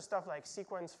there's also stuff like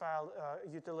sequence file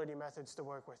utility methods to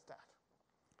work with that.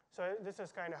 So this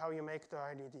is kind of how you make the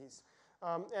RDDs.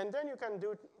 And then you can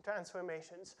do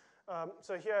transformations.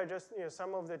 So here are just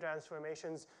some of the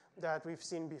transformations that we've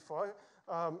seen before.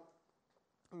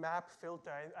 Map,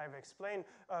 filter, I've explained.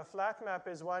 Flat map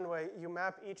is one where you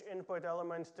map each input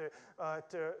element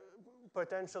to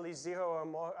potentially 0 or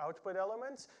more output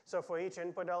elements. So for each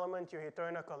input element, you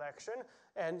return a collection.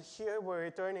 And here we're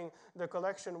returning the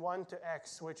collection 1 to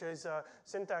x, which is a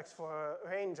syntax for a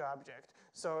range object.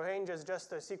 So range is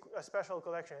just a special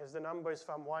collection. It's the numbers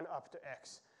from 1 up to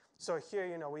x. So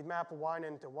here, we map 1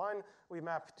 into 1, we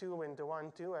map 2 into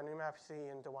 1, 2, and we map 3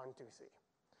 into 1, 2, 3.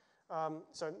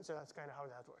 So that's kind of how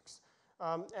that works.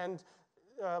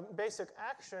 Basic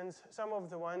actions, some of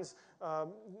the ones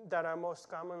that are most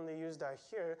commonly used are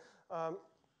here.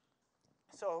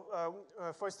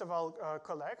 First of all,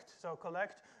 collect. So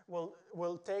collect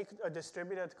will take a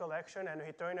distributed collection and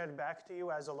return it back to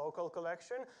you as a local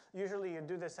collection. Usually you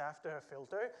do this after a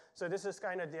filter. So this is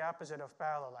kind of the opposite of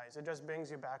parallelize. It just brings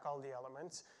you back all the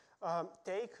elements.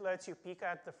 Take lets you peek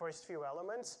at the first few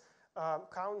elements.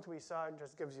 Count, we saw,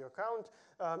 just gives you a count.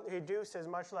 Reduce is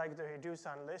much like the reduce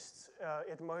on lists.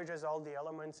 It merges all the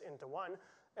elements into one.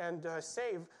 And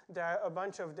save, there are a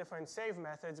bunch of different save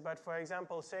methods, but for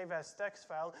example, save as text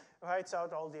file writes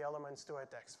out all the elements to a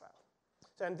text file.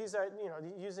 So, and these are,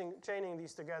 chaining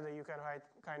these together, you can write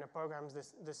kind of programs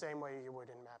the same way you would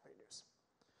in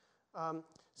MapReduce.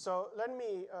 So let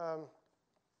me,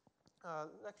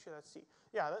 actually, let's see.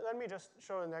 Yeah, let me just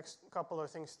show the next couple of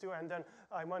things too, and then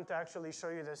I want to actually show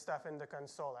you this stuff in the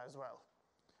console as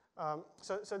well.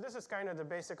 So this is kind of the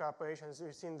basic operations.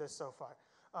 We've seen this so far.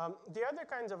 The other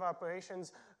kinds of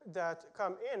operations that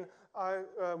come in are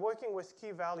working with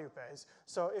key value pairs.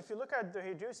 So if you look at the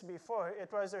reduce before,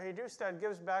 it was a reduce that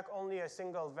gives back only a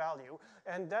single value.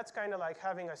 And that's kind of like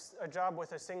having a job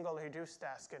with a single reduce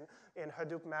task in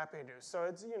Hadoop MapReduce. So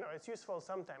it's, it's useful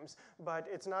sometimes, but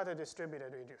it's not a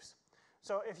distributed reduce.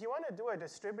 So if you want to do a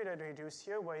distributed reduce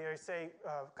here, where you're, say,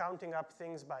 counting up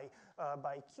things by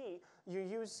key, you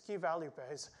use key value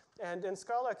pairs. And in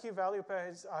Scala, key value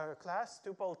pairs are a class,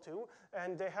 tuple2,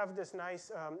 and they have this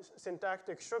nice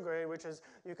syntactic sugar, which is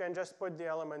you can just put the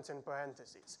elements in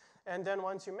parentheses. And then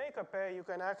once you make a pair, you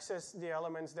can access the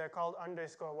elements. They're called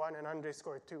 _1 and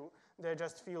 _2. They're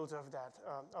just fields of that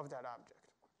object.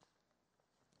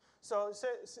 So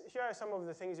here are some of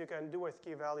the things you can do with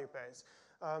key value pairs.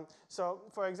 So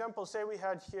for example, say we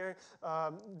had here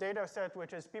data set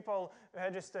which is people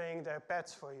registering their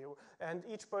pets for you, and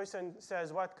each person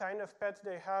says what kind of pet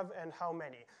they have and how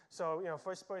many. So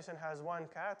first person has 1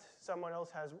 cat, someone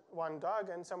else has 1 dog,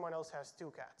 and someone else has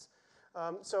 2 cats.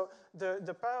 So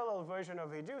the parallel version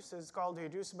of reduce is called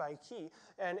reduce by key,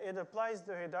 and it applies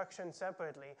the reduction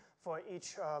separately for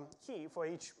each key, for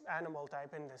each animal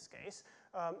type in this case,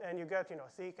 and you get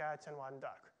 3 cats and 1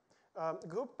 dog.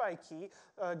 Group by key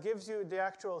gives you the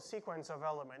actual sequence of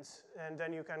elements, and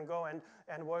then you can go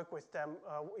and work with them.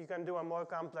 You can do a more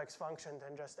complex function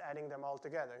than just adding them all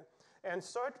together. And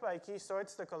sort by key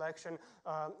sorts the collection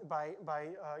by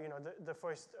the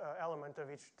first element of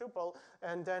each tuple,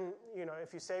 and then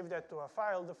if you save that to a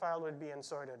file, the file would be in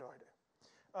sorted order.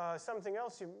 Something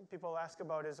else people ask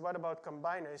about is what about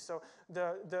combiners? So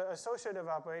the associative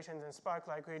operations in Spark,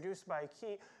 like reduce by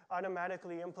key,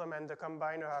 automatically implement the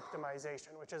combiner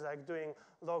optimization, which is like doing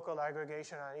local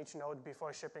aggregation on each node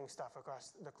before shipping stuff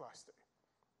across the cluster.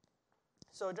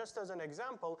 So just as an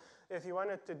example, if you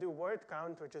wanted to do word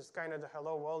count, which is kind of the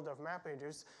hello world of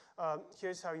MapReduce,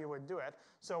 here's how you would do it.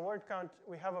 So word count,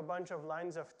 we have a bunch of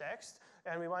lines of text,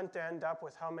 and we want to end up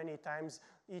with how many times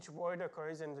each word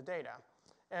occurs in the data.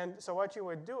 And so what you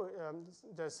would do,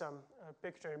 there's some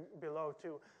picture below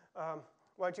too.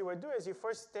 What you would do is you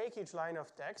first take each line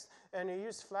of text and you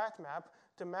use flat map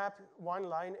to map one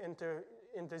line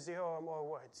into 0 or more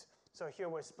words. So here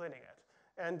we're splitting it.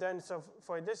 And then so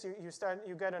for this,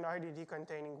 you get an RDD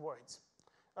containing words.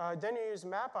 Then you use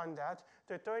map on that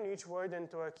to turn each word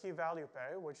into a key value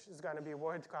pair, which is going to be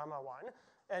word comma 1.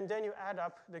 And then you add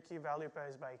up the key value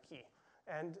pairs by key.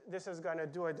 And this is going to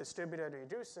do a distributed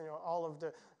reduce. All of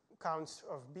the counts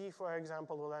of B, for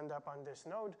example, will end up on this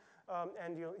node,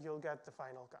 and you'll get the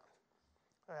final count.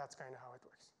 That's kind of how it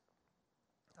works.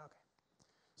 Okay.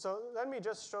 So let me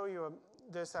just show you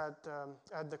this at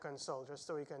the console, just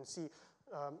so we can see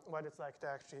what it's like to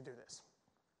actually do this.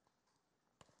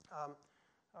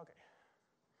 Okay.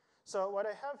 So what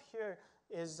I have here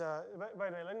is, by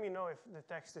the way, let me know if the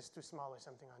text is too small or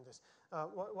something on this.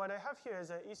 What I have here is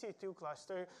an EC2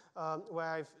 cluster where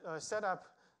I've set up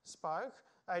Spark.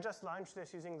 I just launched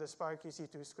this using the Spark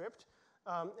EC2 script,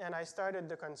 and I started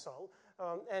the console.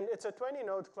 And it's a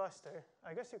 20-node cluster.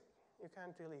 I guess you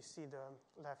can't really see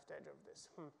the left edge of this.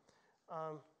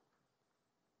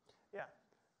 Yeah.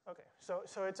 Okay,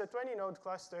 so it's a 20-node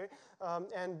cluster,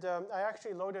 and I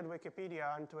actually loaded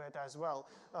Wikipedia onto it as well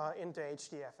into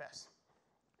HDFS.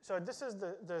 So this is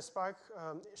the Spark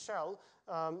shell,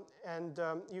 and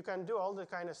you can do all the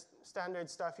kind of standard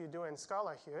stuff you do in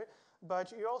Scala here,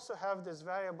 but you also have this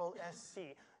variable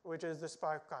SC, which is the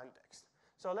Spark context.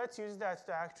 So let's use that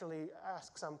to actually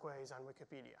ask some queries on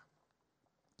Wikipedia.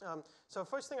 So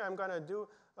first thing I'm going to do,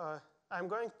 I'm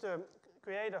going to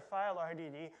create a file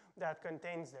RDD that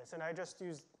contains this, and I just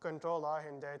use Control-R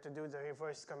in there to do the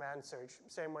reverse command search,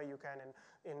 same way you can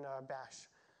in Bash.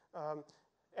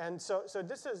 And so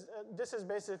this is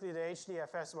basically the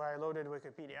HDFS where I loaded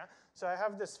Wikipedia. So I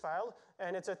have this file,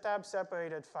 and it's a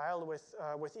tab-separated file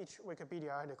with each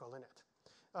Wikipedia article in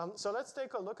it. So let's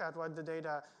take a look at what the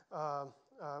data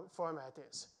format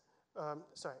is.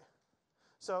 Sorry.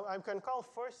 So I can call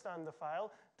first on the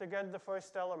file to get the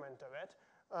first element of it,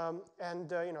 and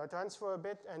transfer a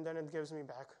bit, and then it gives me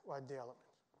back what the element.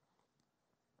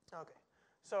 Okay.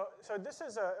 So this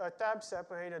is a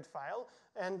tab-separated file,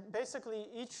 and basically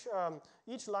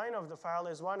each line of the file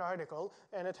is one article,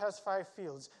 and it has 5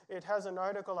 fields. It has an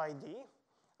article ID,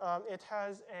 it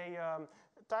has a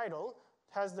title,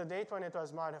 it has the date when it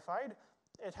was modified,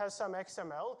 it has some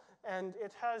XML, and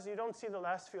it has, you don't see the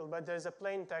last field, but there's a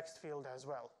plain text field as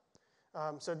well.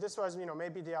 So this was,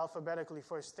 maybe the alphabetically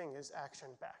first thing is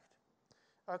action-packed.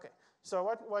 Okay, so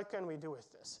what can we do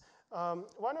with this?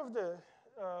 One of the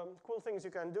cool things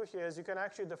you can do here is you can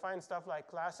actually define stuff like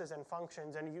classes and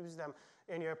functions and use them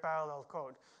in your parallel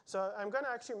code. So I'm going to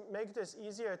actually make this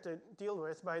easier to deal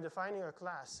with by defining a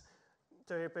class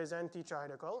to represent each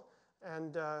article.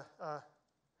 And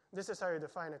this is how you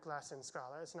define a class in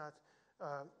Scala. It's not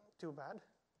too bad.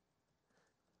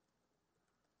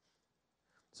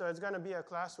 So it's going to be a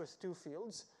class with 2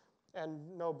 fields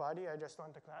and no body. I just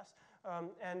want a class.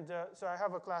 So I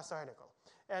have a class article.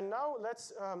 And now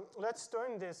let's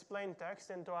turn this plain text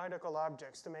into article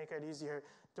objects to make it easier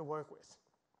to work with.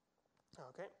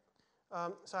 Okay.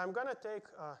 So I'm going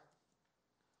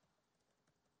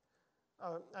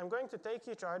to take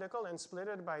each article and split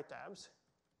it by tabs.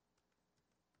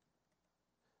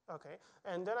 Okay,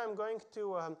 and then I'm going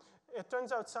to, it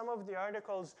turns out some of the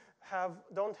articles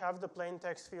don't have the plain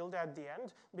text field at the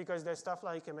end because there's stuff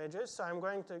like images. So I'm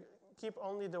going to keep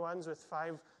only the ones with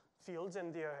 5 fields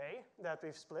in the array that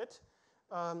we've split.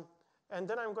 And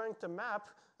then I'm going to map,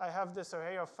 I have this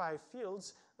array of 5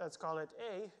 fields, let's call it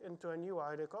A, into a new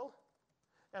article.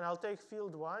 And I'll take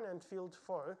field 1 and field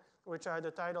 4, which are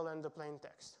the title and the plain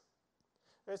text.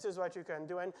 This is what you can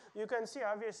do. And you can see,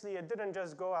 obviously, it didn't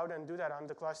just go out and do that on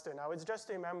the cluster now. It's just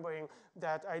remembering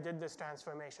that I did this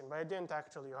transformation, but I didn't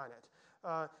actually run it.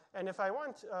 And if I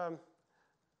want,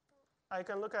 I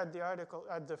can look at the article,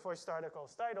 at the first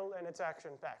article's title, and it's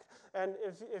action-packed. And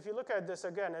if you look at this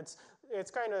again, it's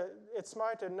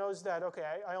smart. It knows that,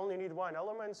 okay, I only need one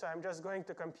element, so I'm just going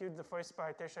to compute the first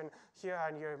partition here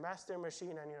on your master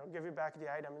machine and give you back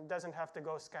the item. It doesn't have to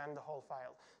go scan the whole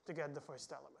file to get the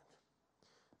first element.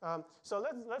 So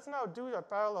let's now do a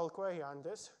parallel query on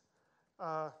this.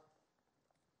 And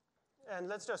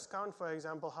let's just count, for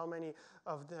example, how many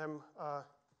of them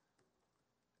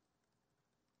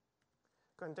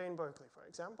contain Berkeley, for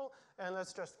example. And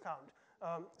let's just count.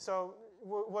 So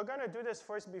we're going to do this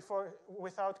first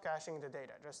without caching the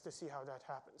data, just to see how that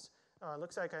happens.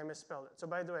 Looks like I misspelled it. So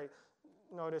by the way,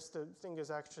 notice the thing is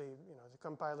actually, the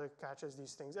compiler catches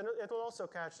these things. And it will also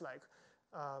catch, like,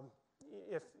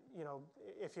 if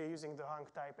you're using the wrong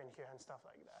type in here and stuff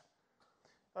like that.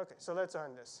 Okay, so let's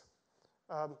run this.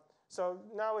 So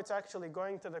now it's actually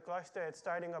going to the cluster. It's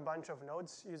starting a bunch of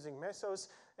nodes using mesos,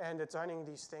 and it's running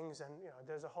these things, and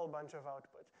there's a whole bunch of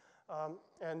output.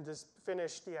 And this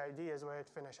finish TID is where it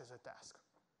finishes a task.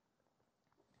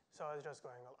 So it's just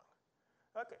going along.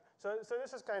 Okay, so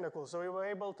this is kind of cool. So we were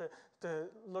able to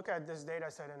look at this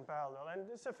data set in parallel. And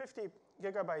it's a 50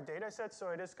 gigabyte data set,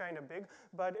 so it is kind of big.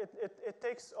 But it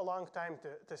takes a long time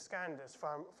to scan this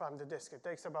from the disk. It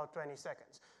takes about 20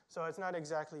 seconds. So it's not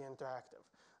exactly interactive.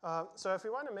 So if we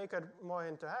want to make it more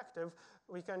interactive,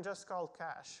 we can just call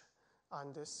cache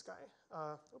on this guy.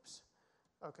 Oops.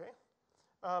 Okay.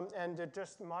 And it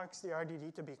just marks the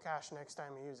RDD to be cache next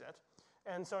time we use it.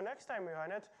 And so next time we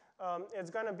run it, it's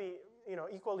going to be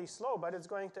equally slow, but it's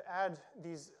going to add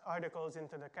these articles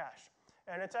into the cache.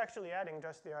 And it's actually adding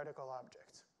just the article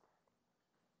objects.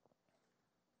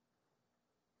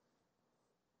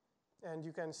 And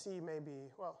you can see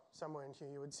maybe, well, somewhere in here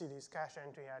you would see these cache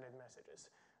entry added messages.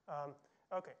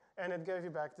 Okay, and it gave you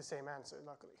back the same answer,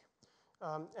 luckily.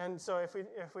 And so if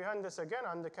we run this again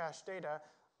on the cache data,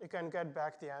 you can get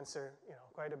back the answer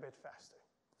quite a bit faster.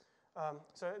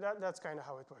 So that's kind of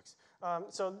how it works.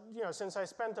 So since I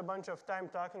spent a bunch of time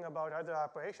talking about other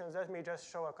operations, let me just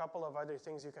show a couple of other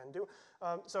things you can do.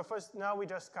 So first, now we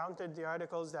just counted the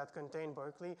articles that contain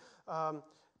Berkeley.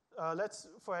 Let's,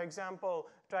 for example,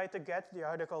 try to get the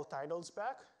article titles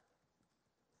back.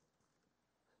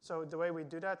 So the way we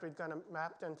do that, we're going to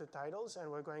map them to titles,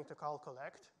 and we're going to call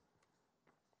collect.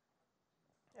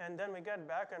 And then we get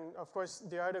back, and of course,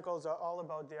 the articles are all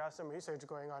about the awesome research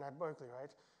going on at Berkeley,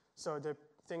 right? So the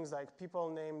things like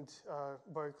people named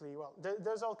Berkeley, well,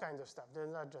 there's all kinds of stuff. There's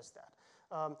not just that.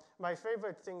 My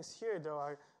favorite things here, though,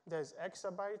 are there's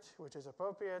exabyte, which is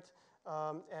appropriate,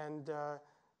 and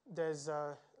there's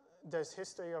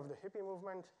history of the hippie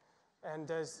movement, and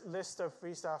there's list of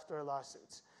free software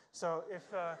lawsuits. So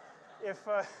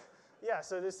yeah,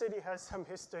 so the city has some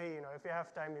history. If you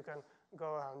have time, you can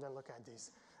go around and look at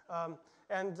these.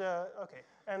 Okay,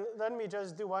 and let me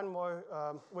just do one more,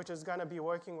 which is going to be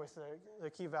working with the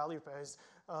key value pairs.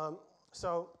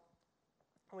 So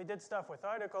we did stuff with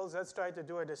articles. Let's try to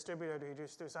do a distributed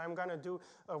register. So I'm going to do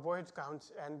a word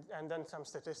count and then some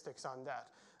statistics on that.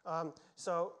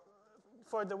 So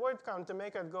for the word count, to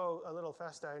make it go a little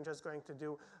faster, I'm just going to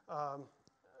do,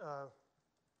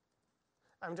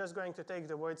 I'm just going to take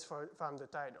the words from the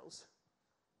titles.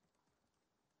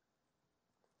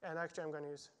 And actually, I'm going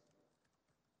to use,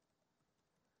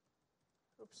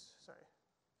 oops, sorry.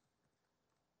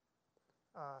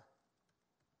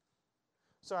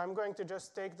 So I'm going to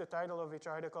just take the title of each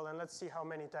article, and let's see how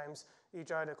many times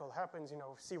each article happens,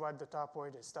 see what the top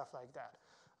word is, stuff like that.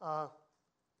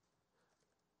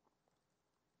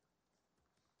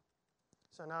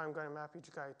 So now I'm going to map each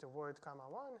guy to word, comma,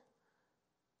 1.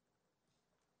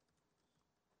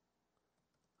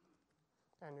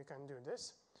 And we can do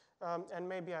this. And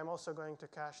maybe I'm also going to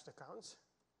cache the counts.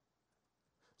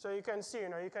 So you can see,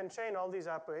 you can chain all these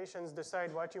operations,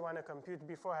 decide what you want to compute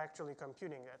before actually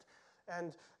computing it.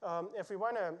 And if we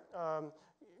want to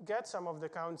get some of the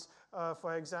counts,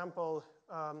 for example,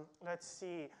 let's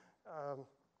see,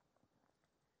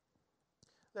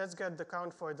 let's get the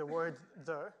count for the word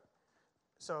the.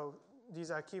 So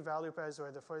these are key value pairs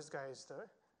where the first guy is the.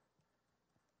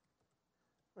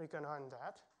 We can run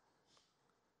that.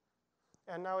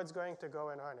 And now it's going to go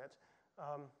and run it.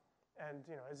 And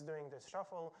it's doing this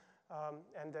shuffle,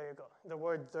 and there you go. The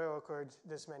word the occurred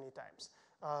this many times.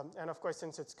 And of course,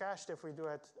 since it's cached, if we do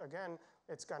it again,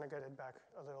 it's going to get it back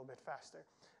a little bit faster.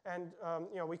 And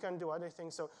we can do other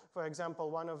things. So for example,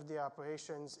 one of the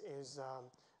operations is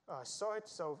sort.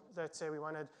 So let's say we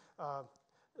wanted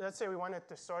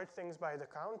to sort things by the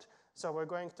count. So we're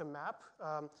going to map.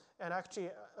 And actually,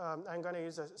 I'm going to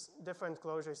use a different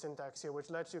closure syntax here,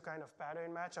 which lets you kind of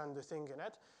pattern match on the thing in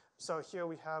it. So here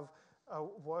we have a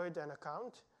word and a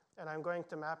count. And I'm going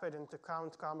to map it into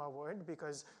count, comma, word,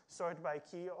 because sort by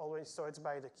key always sorts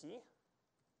by the key.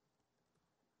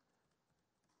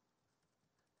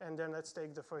 And then let's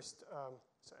take the first,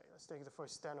 let's take the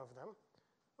first 10 of them.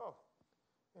 Oh,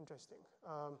 interesting.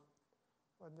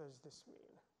 What does this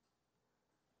mean?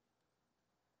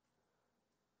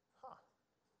 Huh,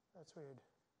 that's weird.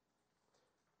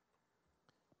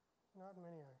 Not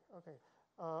many are, okay.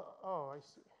 Oh, I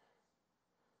see.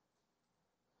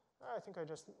 I think I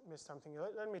just missed something.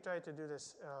 Let me try to do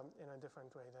this in a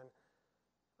different way then.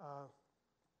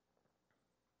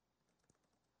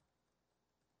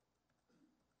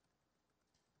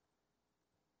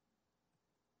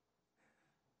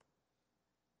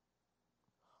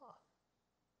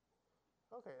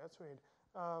 Okay, that's weird.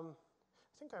 I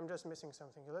think I'm just missing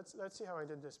something. Let's see how I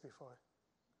did this before.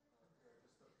 Just the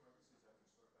parentheses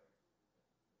after sort by keys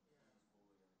boolean. Yeah,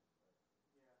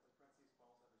 the parentheses false after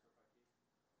sort by key.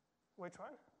 Which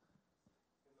one?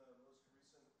 In the most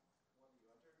recent one you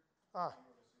entered, Ah.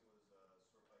 you were missing was sort by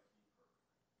key per.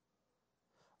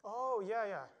 Oh,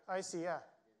 yeah. I see, yeah.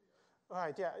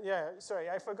 Right, yeah. Sorry,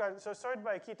 I forgot. So sort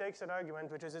by key takes an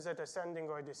argument, which is it ascending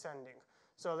or descending?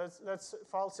 So let's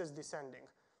false is descending.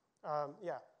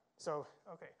 Yeah. So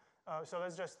okay. So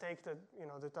let's just take the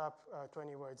the top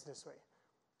 20 words this way.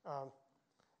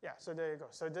 Yeah. So there you go.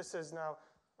 So this is now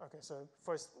okay. So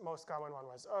first most common one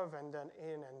was of, and then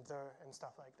in and the and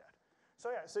stuff like that.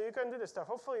 So yeah. So you can do this stuff.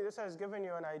 Hopefully this has given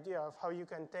you an idea of how you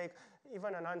can take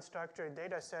even an unstructured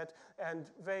data set and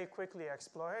very quickly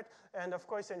explore it. And of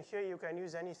course, in here you can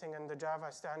use anything in the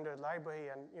Java standard library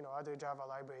and other Java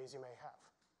libraries you may have.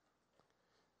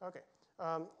 Okay,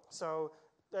 so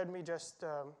let me just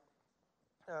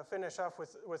finish off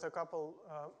with a couple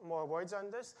more words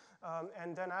on this.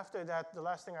 And then after that, the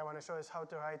last thing I want to show is how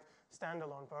to write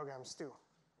standalone programs too.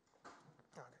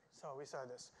 Okay, so we saw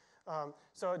this.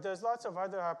 So there's lots of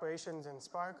other operations in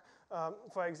Spark.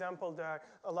 For example, there are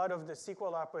a lot of the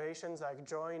SQL operations like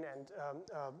join and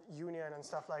union and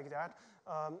stuff like that.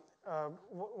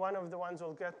 One of the ones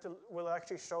we'll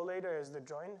actually show later is the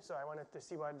join. So I wanted to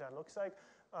see what that looks like.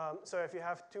 So if you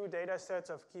have two data sets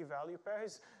of key value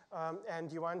pairs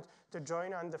and you want to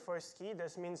join on the first key,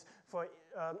 this means for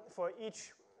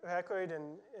each record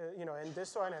in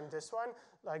this one and this one,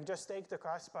 like just take the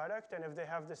cross product, and if they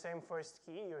have the same first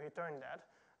key, you return that.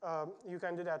 You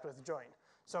can do that with join.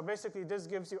 So basically, this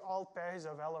gives you all pairs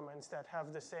of elements that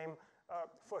have the same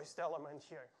first element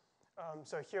here.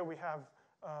 So here we have,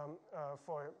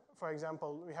 for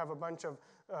example, we have a bunch of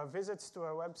visits to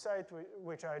our website,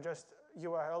 which are just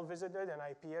URL visited and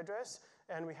IP address,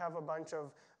 and we have a bunch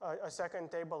of a second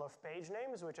table of page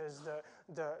names, which is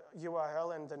the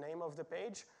URL and the name of the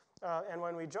page. And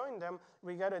when we join them,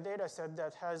 we get a data set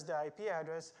that has the IP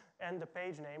address and the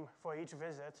page name for each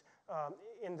visit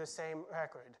in the same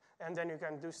record. And then you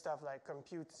can do stuff like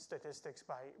compute statistics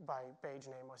by page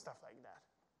name or stuff like that.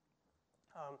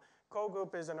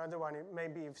 CoGroup is another one.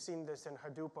 Maybe you've seen this in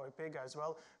Hadoop or Pig as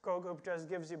well. CoGroup just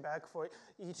gives you back for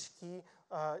each key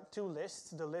two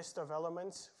lists, the list of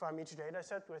elements from each data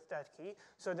set with that key.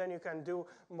 So then you can do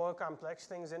more complex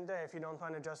things in there if you don't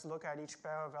want to just look at each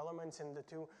pair of elements in the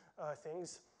two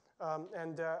things.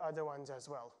 And there are other ones as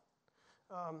well.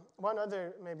 One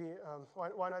other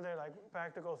like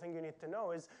practical thing you need to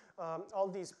know is all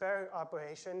these pair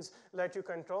operations let you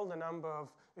control the number of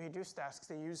reduce tasks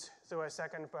they use through a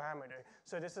second parameter.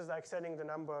 So this is like setting the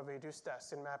number of reduce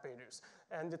tasks in MapReduce.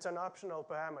 And it's an optional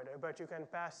parameter, but you can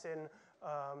pass in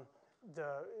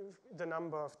the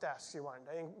number of tasks you want.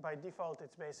 I think by default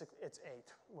it's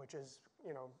 8, which is,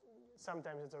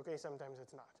 sometimes it's okay, sometimes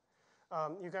it's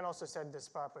not. You can also set this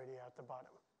property at the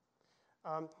bottom.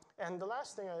 And the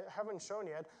last thing I haven't shown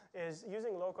yet is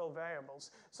using local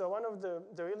variables. So one of the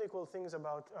really cool things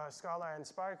about Scala and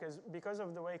Spark is because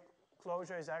of the way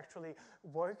closures actually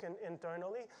work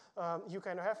internally, you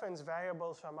can reference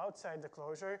variables from outside the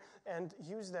closure and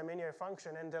use them in your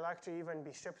function, and they'll actually even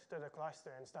be shipped to the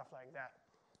cluster and stuff like that.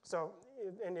 So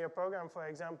in your program, for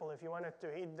example, if you wanted to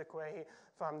read the query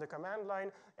from the command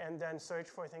line and then search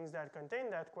for things that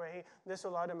contain that query, this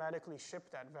will automatically ship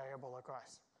that variable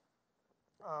across.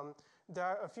 There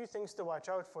are a few things to watch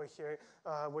out for here,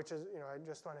 which is, I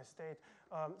just want to state.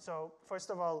 So first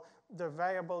of all, the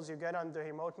variables you get on the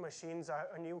remote machines are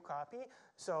a new copy.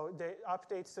 So the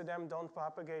updates to them don't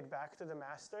propagate back to the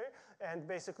master. And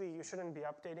basically, you shouldn't be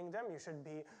updating them. You should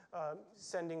be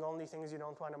sending only things you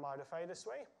don't want to modify this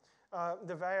way.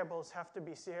 The variables have to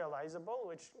be serializable,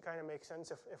 which kind of makes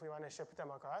sense if we want to ship them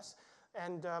across.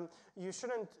 And you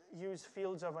shouldn't use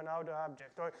fields of an outer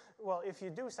object. Or, well, if you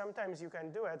do, sometimes you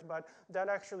can do it, but that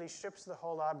actually ships the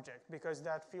whole object because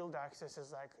that field access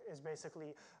is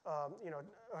basically a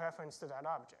reference to that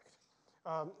object.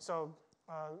 So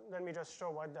let me just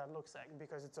show what that looks like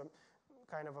because it's a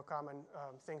kind of a common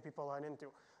thing people run into.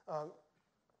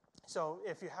 So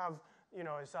if you have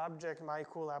this object, my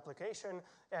cool application,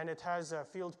 and it has a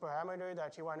field parameter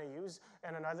that you want to use,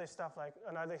 and another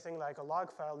thing like a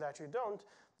log file that you don't,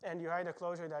 and you write a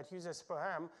closure that uses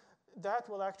param, that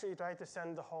will actually try to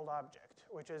send the whole object,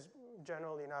 which is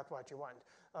generally not what you want.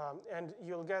 And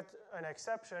you'll get an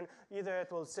exception. Either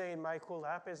it will say my cool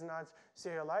app is not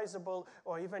serializable,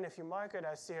 or even if you mark it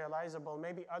as serializable,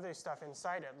 maybe other stuff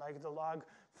inside it, like the log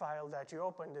file that you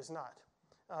opened, is not.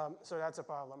 So that's a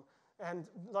problem. And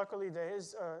luckily, there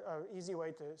is an easy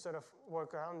way to sort of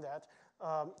work around that,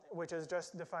 which is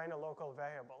just define a local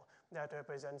variable that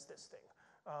represents this thing.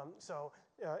 So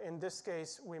in this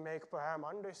case, we make param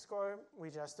underscore,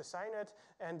 we just assign it,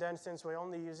 and then since we're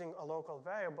only using a local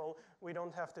variable, we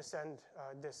don't have to send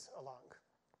this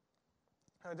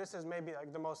along. This is maybe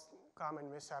like the most common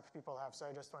mishap people have, so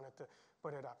I just wanted to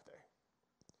put it up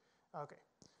there. Okay.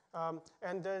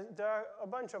 And there are a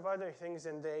bunch of other things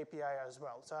in the API as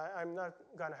well. So I'm not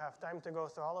going to have time to go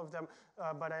through all of them,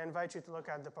 but I invite you to look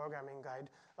at the programming guide.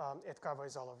 It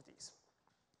covers all of these.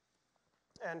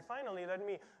 And finally, let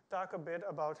me talk a bit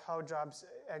about how jobs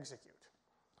execute.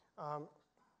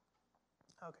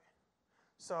 Okay.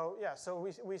 So yeah, so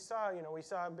we saw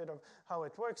a bit of how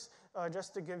it works.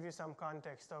 Just to give you some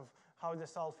context of how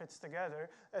this all fits together.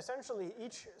 Essentially,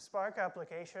 each Spark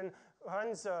application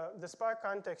runs, the Spark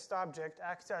context object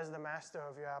acts as the master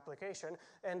of your application,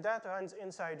 and that runs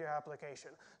inside your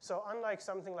application. So unlike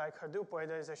something like Hadoop, where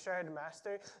there's a shared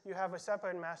master, you have a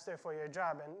separate master for your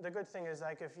job. And the good thing is,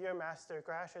 like, if your master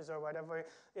crashes or whatever,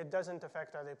 it doesn't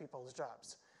affect other people's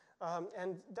jobs.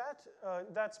 And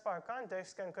that Spark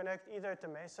context can connect either to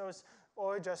Mesos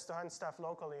or just run stuff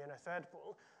locally in a thread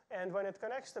pool. And when it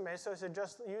connects to Mesos, it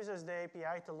just uses the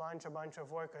API to launch a bunch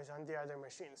of workers on the other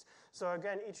machines. So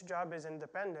again, each job is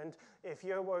independent. If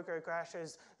your worker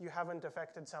crashes, you haven't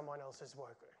affected someone else's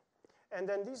worker. And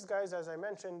then these guys, as I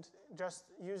mentioned,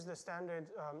 just use the standard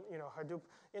Hadoop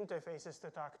interfaces to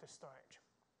talk to storage.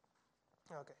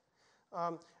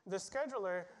 Okay. The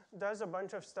scheduler does a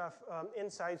bunch of stuff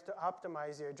inside to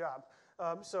optimize your job.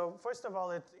 So first of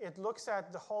all, it looks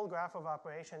at the whole graph of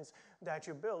operations that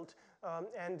you built,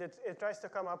 and it tries to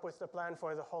come up with the plan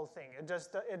for the whole thing.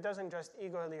 It doesn't just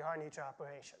eagerly run each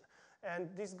operation. And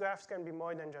these graphs can be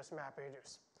more than just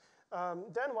MapReduce.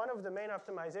 Then one of the main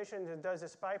optimizations it does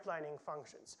is pipelining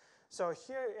functions. So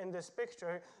here in this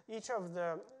picture, each of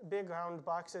the big round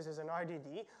boxes is an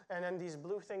RDD, and then these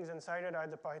blue things inside it are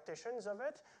the partitions of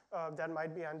it that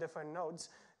might be on different nodes.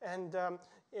 And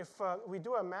if we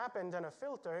do a map and then a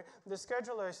filter, the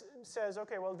scheduler says,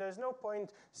 okay, well, there's no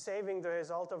point saving the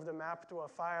result of the map to a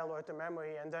file or to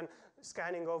memory and then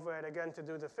scanning over it again to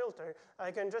do the filter.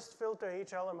 I can just filter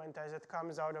each element as it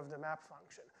comes out of the map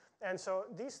function. And so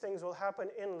these things will happen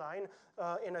inline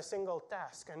in a single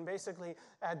task. And basically,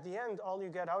 at the end, all you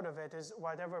get out of it is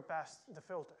whatever passed the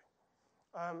filter.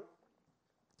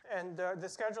 And the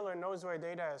scheduler knows where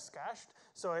data is cached,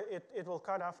 so it will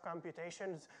cut off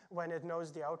computations when it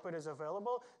knows the output is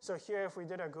available. So here, if we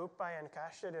did a group by and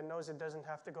cached it, it knows it doesn't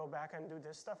have to go back and do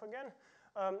this stuff again.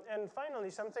 And finally,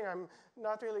 something I'm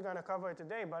not really going to cover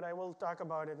today, but I will talk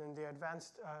about it in the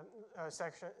advanced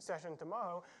session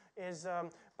tomorrow, is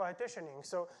partitioning.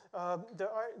 So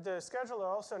the scheduler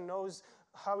also knows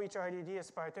how each RDD is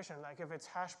partitioned, like if it's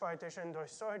hash partitioned or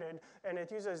sorted, and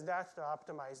it uses that to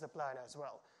optimize the plan as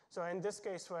well. So in this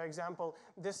case, for example,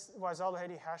 this was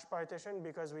already hash partitioned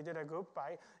because we did a group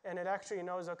by, and it actually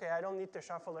knows, okay, I don't need to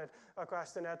shuffle it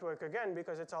across the network again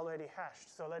because it's already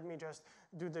hashed. So let me just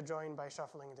do the join by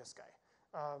shuffling this guy.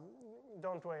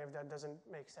 Don't worry if that doesn't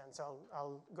make sense.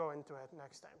 I'll go into it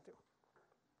next time too.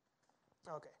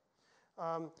 Okay.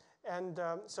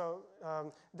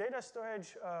 Data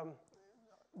storage,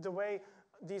 the way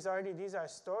these RDDs are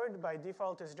stored by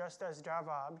default is just as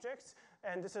Java objects.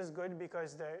 And this is good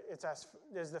because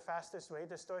it's the fastest way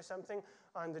to store something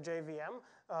on the JVM.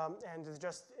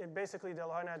 And basically they'll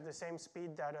run at the same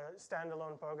speed that a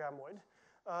standalone program would.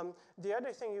 The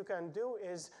other thing you can do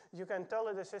is you can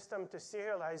tell the system to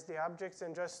serialize the objects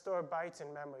and just store bytes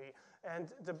in memory.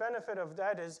 And the benefit of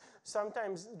that is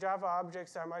sometimes Java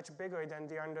objects are much bigger than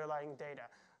the underlying data.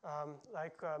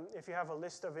 If you have a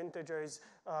list of integers,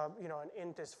 an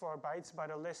int is 4 bytes,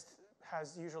 but a list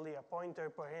has usually a pointer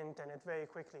per int, and it very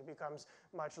quickly becomes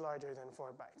much larger than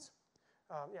 4 bytes.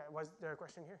 Was there a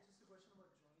question here? Just a question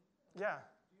about join. Yeah.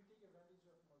 Do you take advantage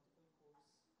of multiple cores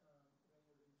when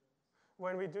you're doing joins?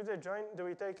 When we do the join, do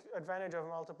we take advantage of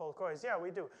multiple cores? Yeah,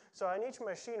 we do. So on each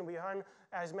machine, we run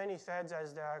as many threads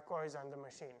as there are cores on the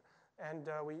machine. And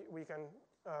we can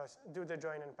do the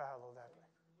join in parallel that way.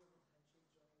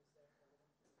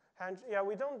 Yeah,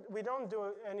 we don't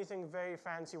do anything very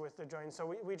fancy with the join. So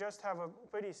we just have a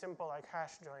pretty simple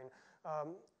hash join.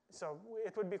 So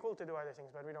it would be cool to do other things,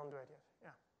 but we don't do it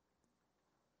yet.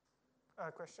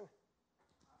 Yeah. Question?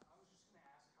 I was just going to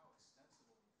ask how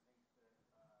extensible you think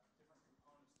that different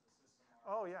components of the system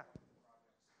are. Oh, yeah.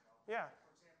 Projects. Yeah.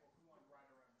 For example, if we want to write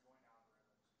our own join algorithms,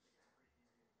 I think it's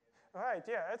pretty easy to get. Right,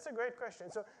 yeah, that's a great question.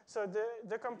 So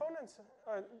the components,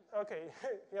 okay,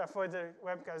 yeah, for the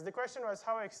webcast. The question was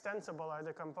how extensible are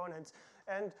the components?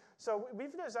 And so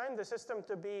we've designed the system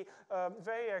to be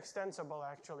very extensible,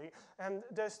 actually. And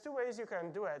there's 2 ways you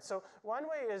can do it. So one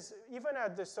way is, even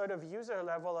at the sort of user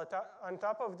level, on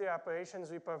top of the operations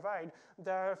we provide,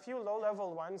 there are a few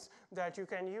low-level ones that you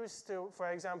can use to,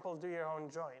 for example, do your own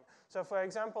join. So for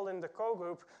example, in the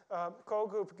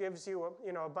co-group gives you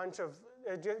a bunch of,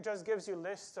 it just gives you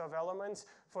lists of elements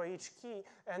for each key,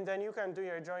 and then you can do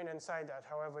your join inside that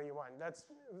however you want. That's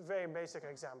a very basic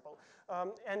example.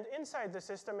 And inside the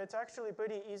system, it's actually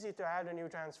pretty easy to add a new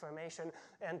transformation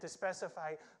and to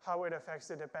specify how it affects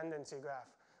the dependency graph.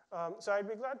 So I'd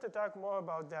be glad to talk more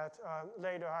about that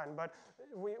later on. But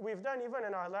we've done, even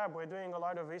in our lab, we're doing a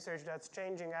lot of research that's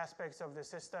changing aspects of the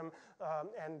system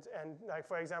and like,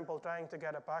 for example, trying to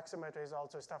get approximate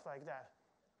results or stuff like that.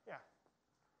 Yeah.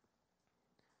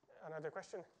 Another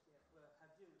question? Yeah. Well,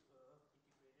 have you done anything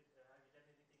with cluster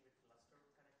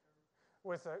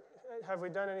connector? Have we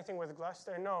done anything with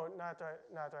Gluster? No, not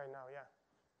right now. Yeah.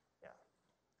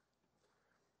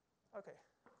 Okay.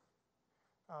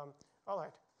 All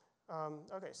right.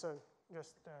 Okay, so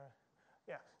just,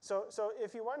 yeah. So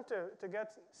if you want to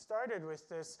get started with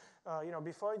this,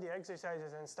 before the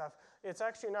exercises and stuff, it's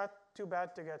actually not too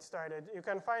bad to get started. You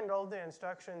can find all the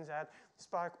instructions at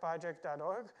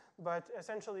sparkproject.org, but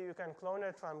essentially you can clone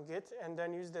it from Git and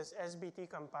then use this SBT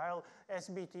compile.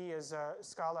 SBT is a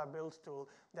Scala build tool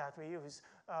that we use,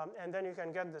 and then you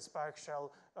can get the Spark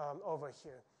shell over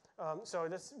here. So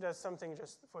that's something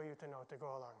just for you to know to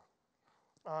go along.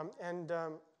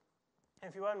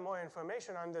 If you want more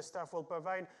information on this stuff, we'll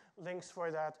provide links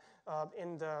for that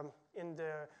in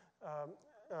the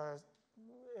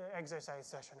exercise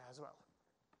session as well.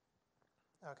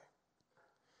 Okay,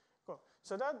 cool.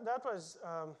 So that was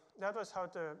how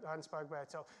to run Spark by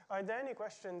itself. Are there any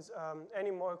questions?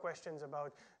 Any more questions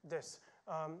about this?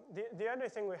 The other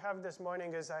thing we have this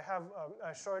morning is I have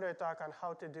a shorter talk on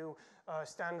how to do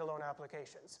standalone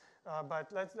applications.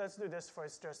 But let's do this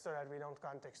first, just so that we don't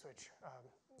context switch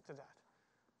to that.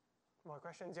 More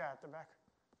questions? Yeah, at the back.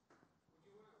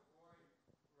 Would you want to avoid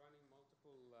running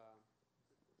multiple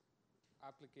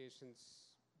applications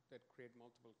that create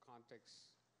multiple contexts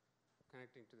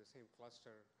connecting to the same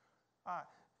cluster?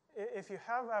 If you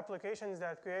have applications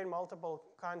that create multiple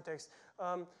contexts,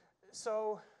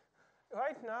 so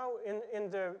right now in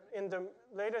the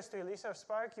latest release of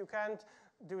Spark, you can't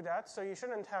do that. So you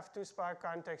shouldn't have 2 Spark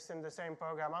contexts in the same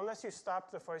program unless you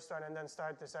stop the first one and then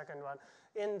start the second one.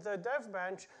 In the dev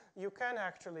branch, you can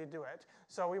actually do it.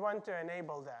 So we want to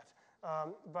enable that.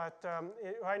 But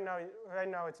right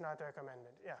now it's not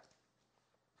recommended. Yeah.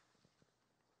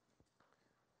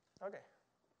 Okay.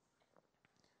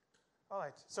 All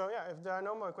right. So yeah, if there are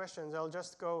no more questions, I'll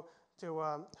just go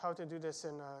to how to do this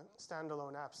in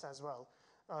standalone apps as well.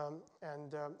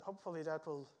 And hopefully that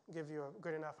will give you a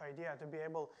good enough idea to be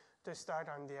able to start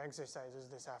on the exercises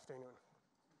this afternoon.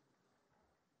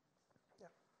 Yeah.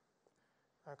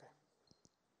 Okay.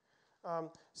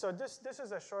 So this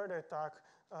is a shorter talk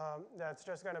that's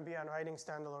just going to be on writing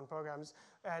standalone programs.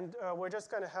 And we're just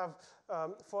going to have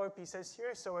 4 pieces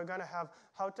here. So we're going to have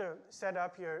how to set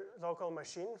up your local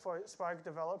machine for Spark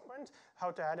development,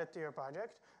 how to add it to your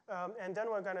project. And then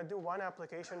we're going to do one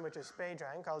application, which is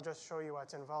PageRank. I'll just show you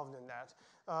what's involved in that.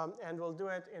 And we'll do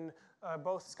it in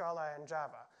both Scala and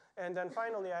Java. And then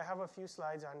finally, I have a few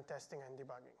slides on testing and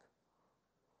debugging.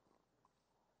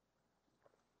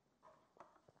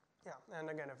 Yeah, and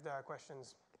again, if there are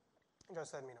questions,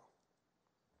 just let me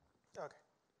know. Okay.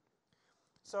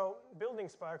 So building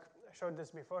Spark, I showed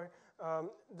this before.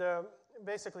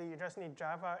 Basically, you just need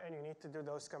Java, and you need to do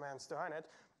those commands to run it.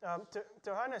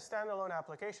 To run a standalone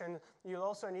application, you'll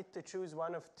also need to choose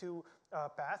one of 2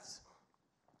 paths.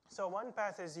 So one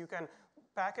path is you can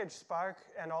package Spark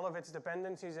and all of its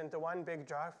dependencies into one big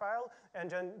jar file, and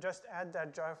then just add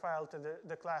that jar file to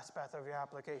the class path of your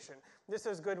application. This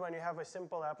is good when you have a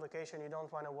simple application. You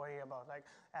don't want to worry about like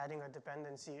adding a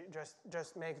dependency.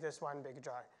 Just make this one big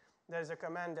jar. There's a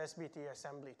command sbt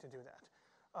assembly to do that.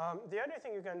 The other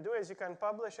thing you can do is you can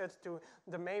publish it to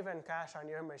the Maven cache on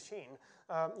your machine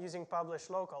using publish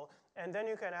local, and then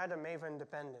you can add a Maven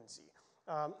dependency.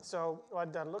 So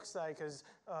what that looks like is,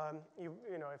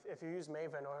 if you use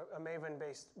Maven or a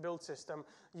Maven-based build system,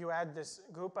 you add this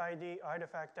group ID,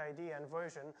 artifact ID, and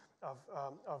version of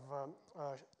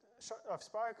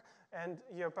Spark, and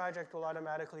your project will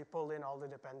automatically pull in all the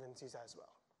dependencies as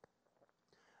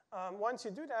well. Once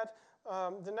you do that,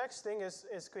 the next thing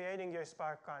is creating your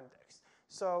Spark context.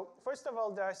 So first of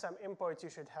all, there are some imports you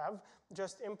should have.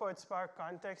 Just import Spark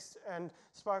context and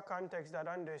Spark context._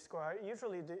 are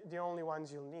usually the only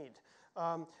ones you'll need.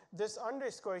 This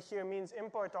underscore here means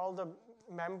import all the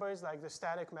members, like the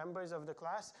static members of the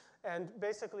class. And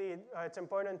basically, it's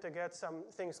important to get some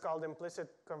things called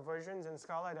implicit conversions in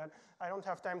Scala that I don't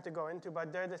have time to go into,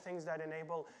 but they're the things that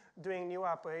enable doing new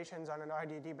operations on an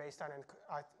RDD based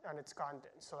on its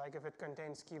content. So like if it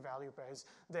contains key value pairs,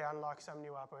 they unlock some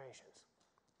new operations.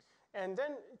 And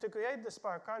then to create the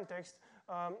Spark context,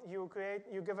 you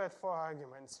give it 4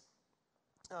 arguments.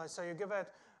 So you give it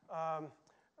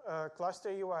a cluster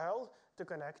URL to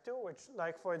connect to, which,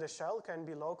 like for the shell, can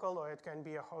be local or it can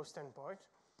be a host and port.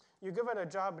 You give it a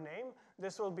job name.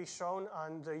 This will be shown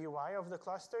on the UI of the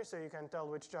cluster, so you can tell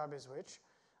which job is which.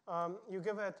 You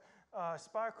give it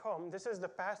Spark home. This is the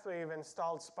path where you've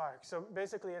installed Spark. So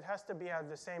basically, it has to be at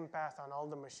the same path on all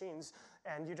the machines,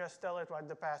 and you just tell it what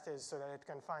the path is so that it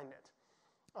can find it.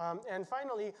 And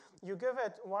finally, you give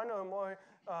it 1 or more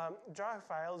jar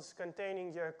files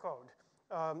containing your code.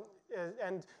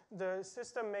 And the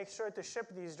system makes sure to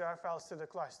ship these jar files to the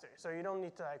cluster. So you don't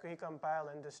need to like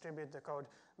recompile and distribute the code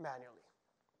manually.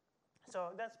 So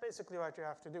that's basically what you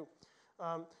have to do.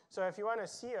 So if you want to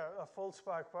see a full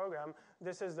Spark program,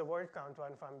 this is the word count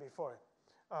one from before.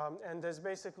 And there's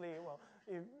basically,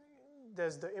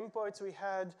 there's the imports we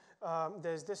had.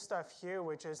 There's this stuff here,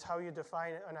 which is how you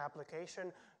define an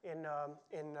application. In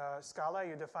Scala,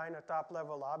 you define a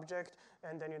top-level object,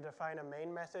 and then you define a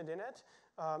main method in it,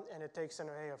 and it takes an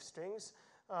array of strings.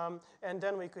 And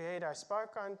then we create our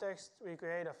Spark context, we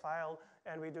create a file,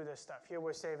 and we do this stuff. Here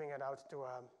we're saving it out to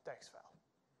a text file.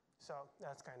 So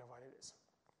that's kind of what it is.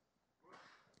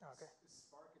 Okay. Is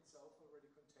Spark itself already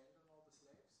contained on all the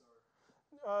slaves?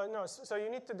 Or? No, so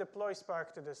you need to deploy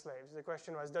Spark to the slaves. The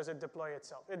question was, does it deploy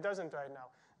itself? It doesn't right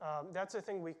now. That's a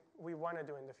thing we want to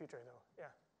do in the future, though. Yeah.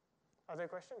 Other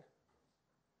question?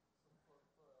 So for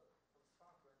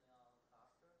Spark running on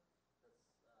cluster, does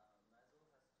Meso has to be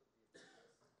exists?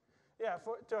 Yeah,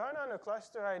 to run on a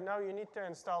cluster right now, you need to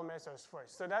install Mesos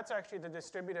first. So that's actually the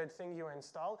distributed thing you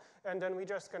install, and then we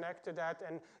just connect to that,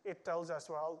 and it tells us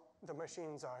where all the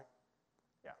machines are.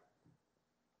 Yeah.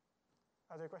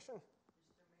 Other question? Is the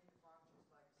main function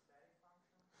like a static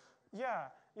function?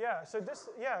 Yeah. So this,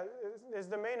 is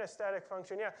the main a static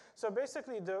function. Yeah. So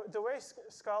basically, the way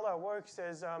Scala works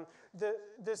is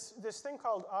this thing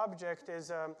called object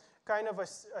is kind of a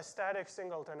static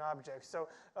singleton object. So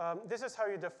this is how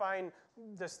you define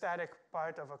the static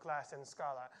part of a class in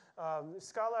Scala.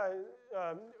 Scala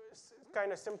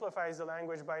kind of simplifies the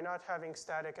language by not having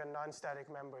static and non-static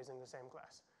members in the same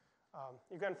class.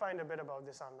 You can find a bit about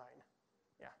this online.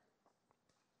 Yeah.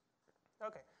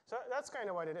 Okay. So that's kind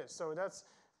of what it is. So that's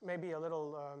maybe a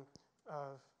little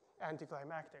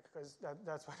anticlimactic because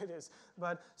that's what it is.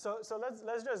 But so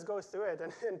let's just go through it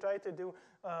and try to do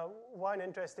one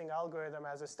interesting algorithm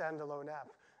as a standalone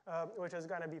app, which is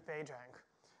going to be PageRank.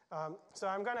 So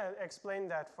I'm going to explain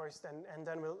that first, and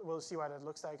then we'll see what it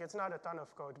looks like. It's not a ton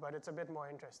of code, but it's a bit more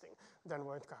interesting than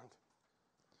word count.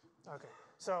 Okay.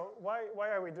 So why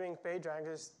are we doing PageRank?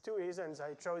 There's two reasons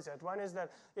I chose it. One is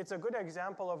that it's a good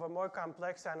example of a more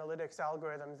complex analytics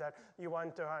algorithm that you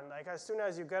want to run. Like as soon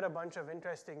as you get a bunch of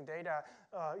interesting data,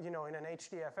 in an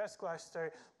HDFS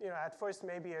cluster, at first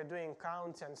maybe you're doing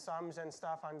counts and sums and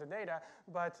stuff on the data,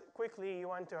 but quickly you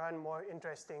want to run more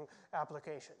interesting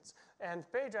applications. And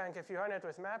PageRank, if you run it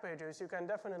with MapReduce, you can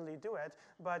definitely do it,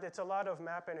 but it's a lot of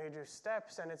map and reduce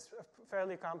steps, and it's a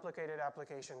fairly complicated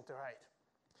application to write.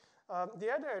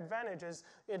 The other advantage is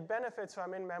it benefits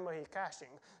from in-memory caching.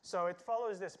 So it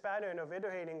follows this pattern of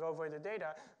iterating over the data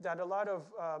that a lot of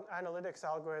analytics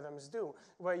algorithms do,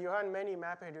 where you run many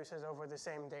MapReduces over the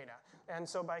same data. And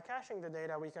so by caching the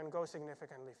data, we can go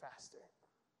significantly faster.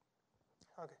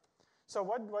 Okay, so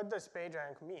what does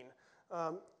PageRank mean?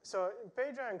 So in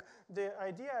PageRank, the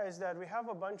idea is that we have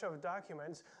a bunch of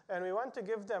documents, and we want to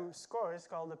give them scores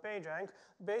called the PageRank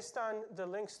based on the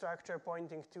link structure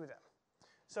pointing to them.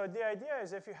 So the idea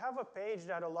is if you have a page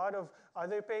that a lot of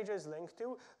other pages link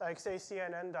to, like say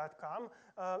CNN.com,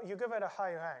 you give it a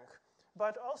high rank.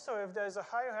 But also if there's a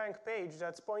high rank page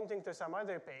that's pointing to some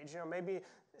other page, maybe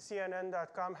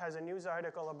CNN.com has a news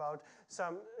article about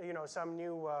some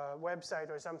new website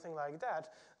or something like that,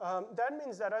 that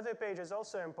means that other page is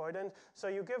also important, so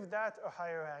you give that a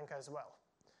higher rank as well.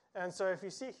 And so if you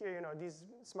see here, these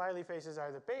smiley faces are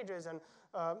the pages, and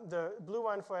the blue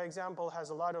one, for example, has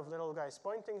a lot of little guys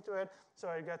pointing to it, so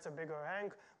it gets a bigger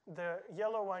rank. The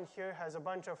yellow one here has a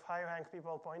bunch of high rank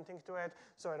people pointing to it,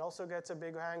 so it also gets a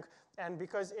big rank. And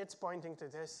because it's pointing to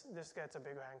this gets a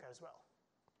big rank as well.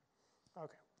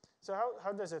 Okay, so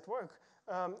how does it work?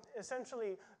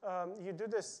 Essentially, you do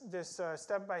this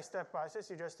step-by-step process.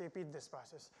 You just repeat this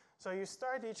process. So you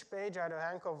start each page at a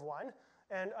rank of 1,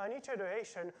 and on each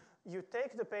iteration, you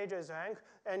take the page's rank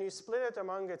and you split it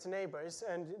among its neighbors,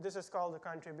 and this is called the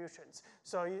contributions.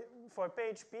 So for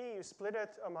page P, you split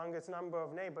it among its number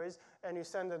of neighbors, and you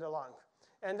send it along.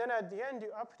 And then at the end,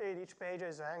 you update each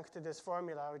page's rank to this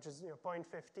formula, which is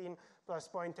 0.15 plus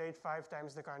 0.85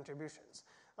 times the contributions.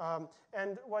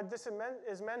 And what this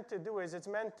is meant to do is it's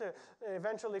meant to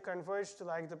eventually converge to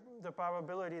like the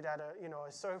probability that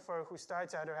a surfer who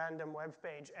starts at a random web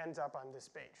page ends up on this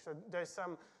page. So there's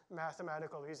some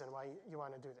mathematical reason why you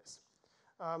want to do this.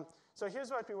 So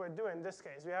here's what we would do in this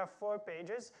case. We have 4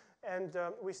 pages, and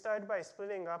we start by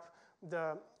splitting up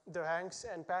the ranks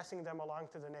and passing them along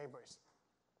to the neighbors.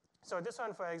 So this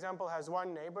one, for example, has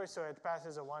 1 neighbor, so it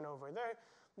passes a 1 over there.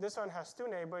 This one has 2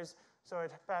 neighbors, so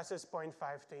it passes 0.5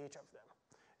 to each of them.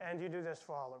 And you do this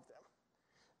for all of them.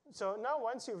 So now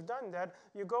once you've done that,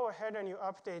 you go ahead and you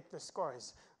update the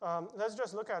scores. Let's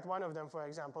just look at one of them, for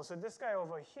example. So this guy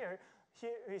over here, he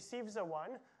receives a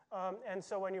 1. And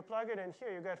so when you plug it in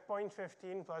here, you get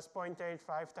 0.15 plus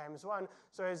 0.85 times 1,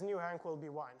 so his new rank will be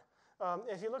 1.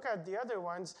 If you look at the other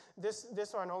ones,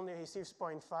 this one only receives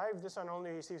 0.5, this one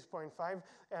only receives 0.5,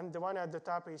 and the one at the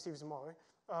top receives more.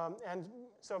 And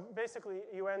so basically,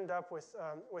 you end up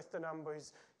with the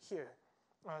numbers here.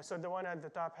 So the one at the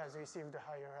top has received a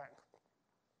higher rank.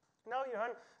 Now you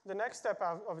run the next step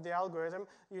of the algorithm.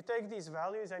 You take these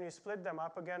values and you split them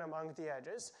up again among the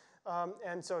edges.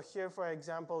 And so here, for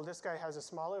example, this guy has a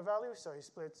smaller value, so he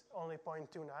splits only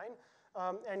 0.29.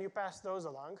 And you pass those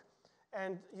along.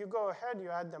 And you go ahead, you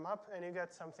add them up, and you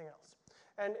get something else.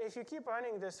 And if you keep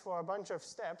running this for a bunch of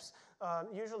steps,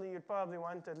 usually you'd probably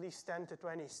want at least 10 to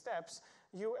 20 steps,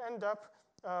 you end up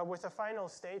with a final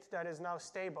state that is now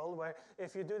stable, where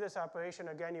if you do this operation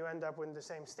again, you end up with the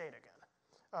same state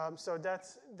again. So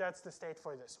that's the state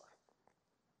for this one.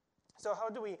 So how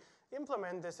do we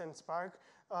implement this in Spark?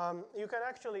 You can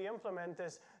actually implement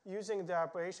this using the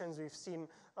operations we've seen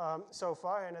so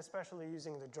far, and especially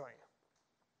using the join.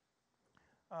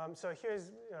 So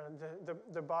here's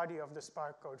the body of the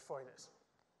Spark code for this.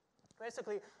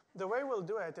 Basically, the way we'll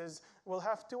do it is we'll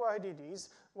have 2 RDDs.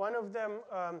 One of them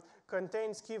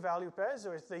contains key value pairs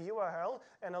with the URL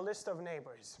and a list of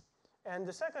neighbors. And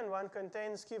the second one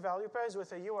contains key value pairs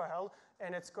with a URL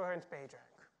and its current page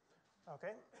rank.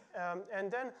 Okay? And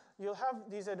then you'll have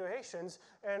these iterations,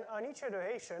 and on each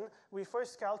iteration, we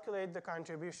first calculate the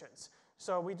contributions.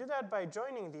 So we do that by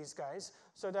joining these guys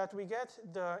so that we get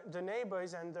the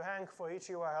neighbors and the rank for each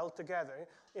URL together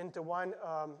into one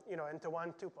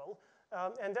tuple.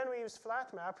 And then we use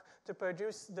flatmap to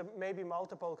produce the maybe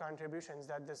multiple contributions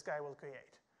that this guy will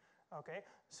create. Okay,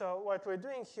 so what we're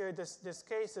doing here, this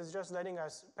case is just letting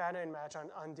us pattern match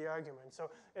on the argument. So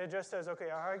it just says,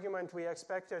 okay, our argument, we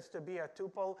expect it to be a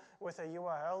tuple with a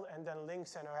URL and then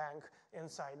links and a rank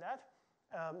inside that.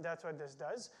 That's what this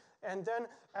does. And then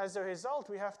as a result,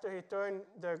 we have to return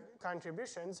the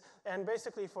contributions. And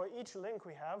basically for each link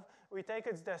we have, we take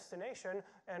its destination,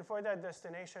 and for that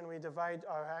destination, we divide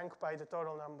our rank by the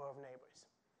total number of neighbors.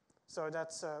 So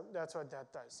that's what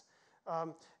that does.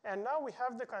 And now we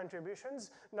have the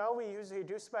contributions. Now we use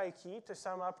reduce by key to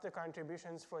sum up the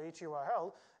contributions for each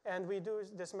URL, and we do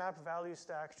this map values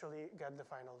to actually get the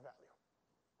final value.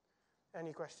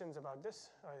 Any questions about this?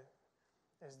 Or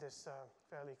is this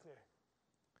fairly clear?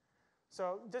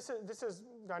 So this is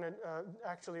going to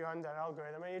actually run that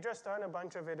algorithm. And you just run a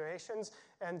bunch of iterations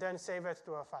and then save it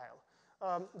to a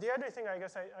file. The other thing I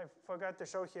guess I forgot to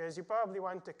show here is you probably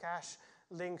want to cache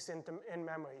links in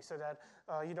memory so that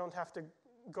you don't have to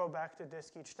go back to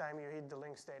disk each time you read the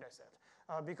links data set.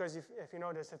 Because if you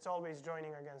notice, it's always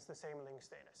joining against the same links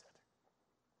data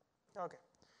set. OK.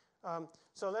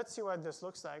 So let's see what this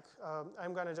looks like.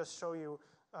 I'm going to just show you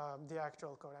the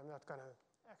actual code. I'm not going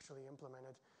to actually implement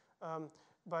it.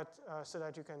 But so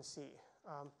that you can see.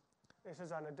 This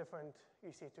is on a different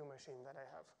EC2 machine that I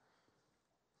have.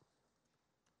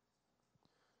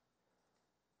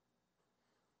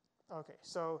 OK,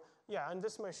 so yeah, on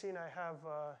this machine I have,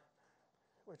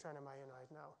 which one am I in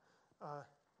right now?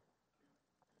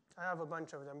 I have a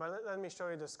bunch of them, but let me show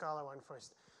you the Scala one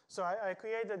first. So I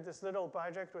created this little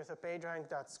project with a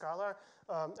PageRank.Scala.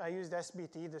 I used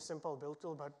SBT, the simple build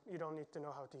tool, but you don't need to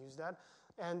know how to use that.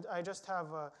 And I just have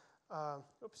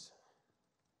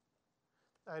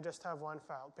I just have one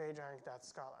file,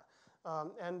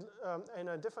 PageRank.Scala. And in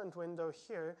a different window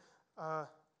here,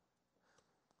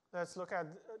 let's look at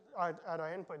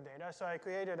our input data. So I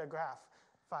created a graph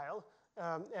file.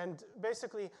 And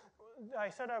basically, I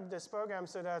set up this program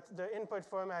so that the input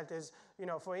format is,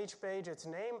 for each page, its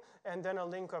name, and then a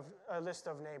list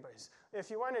of neighbors. If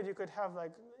you wanted, you could have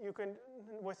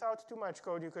without too much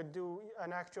code, you could do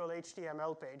an actual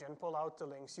HTML page and pull out the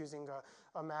links using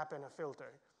a map and a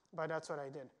filter. But that's what I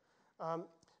did.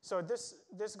 So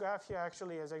this graph here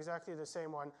actually is exactly the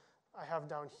same one I have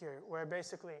down here, where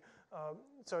basically,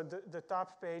 so the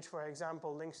top page, for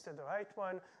example, links to the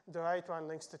right one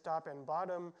links to top and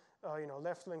bottom,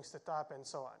 left links to top, and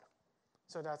so on.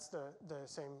 So that's the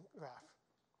same graph.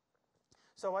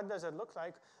 So what does it look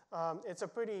like? It's a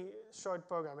pretty short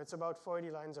program. It's about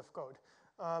 40 lines of code.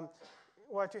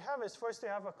 What you have is first you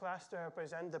have a class to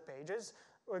represent the pages.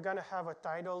 We're going to have a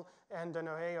title and an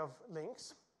array of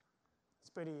links. It's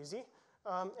pretty easy.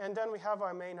 And then we have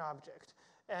our main object.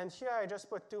 And here I just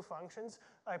put two functions.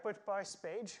 I put parse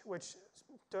page, which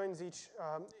turns each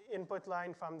input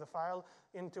line from the file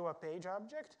into a page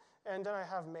object. And then I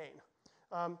have main.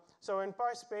 So in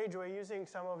parse page, we're using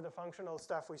some of the functional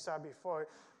stuff we saw before.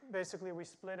 Basically, we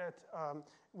split it.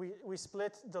 We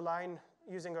split the line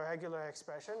using a regular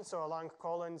expression, so along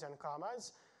colons and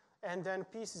commas. And then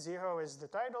piece 0 is the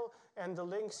title, and the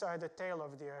links are the tail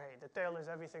of the array. The tail is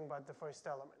everything but the first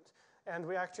element. And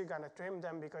we're actually going to trim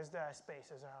them because there are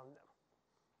spaces around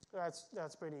them.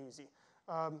 That's pretty easy.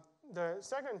 The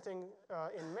second thing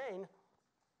in main,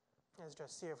 let's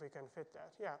just see if we can fit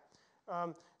that.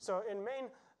 Yeah. So in main,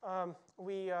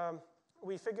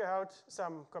 we figure out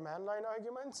some command line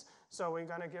arguments. So we're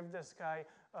going to give this guy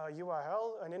a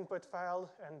URL, an input file,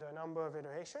 and a number of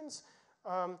iterations.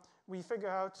 We figure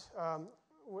out,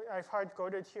 I've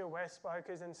hard-coded here where Spark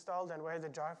is installed and where the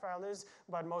jar file is,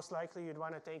 but most likely you'd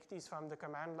want to take these from the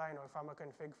command line or from a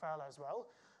config file as well.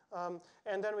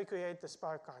 And then we create the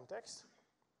Spark context.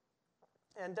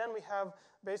 And then we have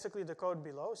basically the code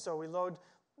below. So we load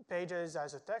pages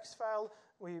as a text file.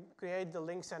 We create the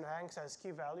links and ranks as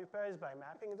key value pairs by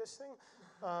mapping this thing.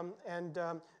 And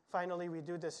finally, we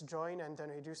do this join and then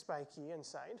reduce by key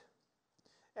inside.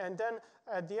 And then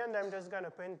at the end, I'm just going to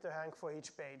print the rank for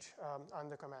each page on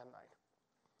the command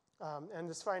line. And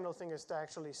this final thing is to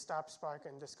actually stop Spark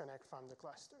and disconnect from the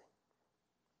cluster.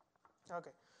 OK,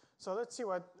 so let's see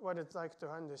what it's like to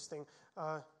run this thing.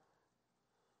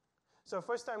 So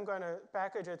first, I'm going to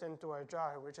package it into a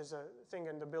jar, which is a thing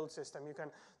in the build system. You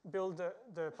can build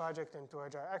the project into a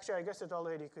jar. Actually, I guess it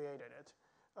already created it.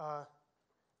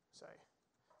 Sorry.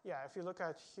 Yeah, if you look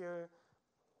at here,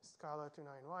 Scala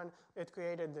 291, it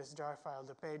created this jar file,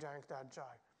 the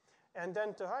pagerank.jar. And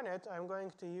then to run it, I'm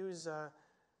going to use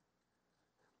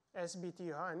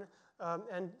SBT run.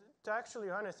 And to actually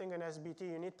run a thing in SBT,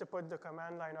 you need to put the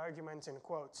command line arguments in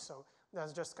quotes. So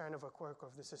that's just kind of a quirk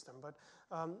of the system. But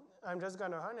I'm just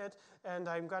going to run it, and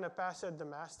I'm going to pass it the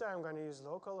master. I'm going to use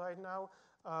local right now,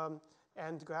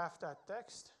 and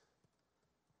graph.text.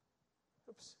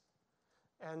 Oops.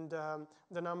 And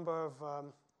the number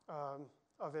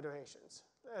of iterations.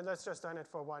 And let's just run it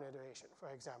for one iteration, for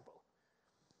example.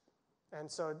 And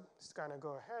so it's going to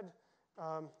go ahead.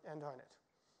 and run it.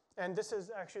 And this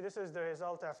is the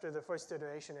result after the first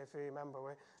iteration, if you remember,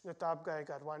 where the top guy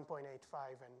got 1.85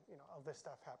 and all this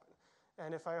stuff happened.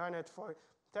 And if I run it for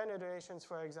 10 iterations,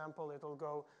 for example, it'll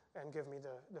go and give me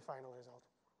the final result.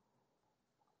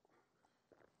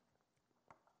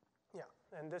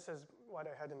 Yeah, and this is what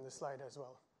I had in the slide as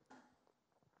well,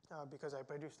 because I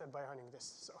produced it by running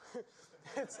this, so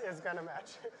it's going to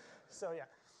match. So yeah,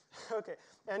 okay.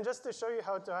 And just to show you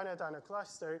how to run it on a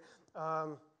cluster,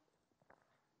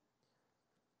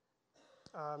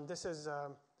 this is,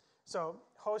 so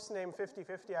host name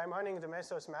 5050, I'm running the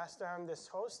Mesos master on this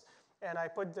host, and I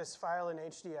put this file in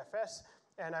HDFS,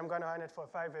 and I'm going to run it for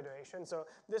 5 iterations. So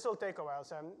this will take a while,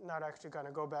 so I'm not actually going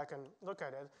to go back and look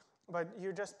at it. But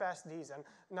you just pass these, and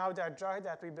now that jar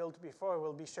that we built before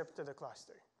will be shipped to the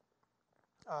cluster.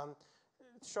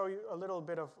 Show you a little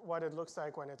bit of what it looks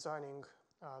like when it's running.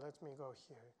 Let me go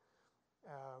here.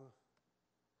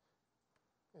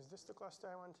 Is this the cluster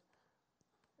I want?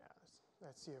 Yeah,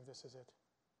 let's see if this is it.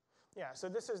 Yeah, so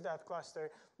this is that cluster.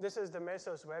 This is the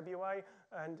Mesos web UI,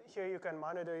 and here you can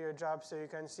monitor your job, so you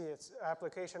can see its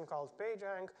application called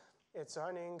PageRank. It's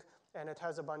running, and it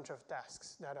has a bunch of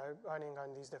tasks that are running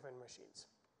on these different machines.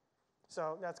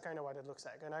 So that's kind of what it looks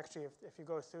like. And actually, if you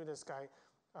go through this guy,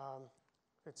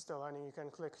 it's still running. You can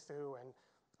click through, and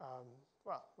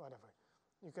well, whatever.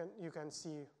 You can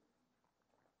see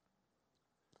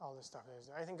all the stuff.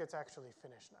 I think it's actually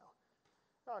finished now.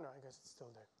 Oh, no, I guess it's still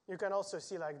there. You can also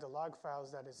see like the log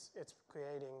files that it's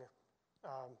creating,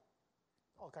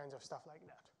 all kinds of stuff like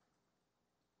that.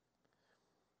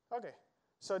 OK,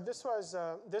 so this was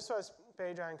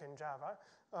PageRank in Java.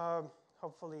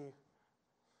 Hopefully,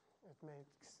 it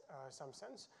makes some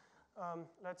sense.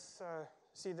 Let's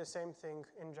see the same thing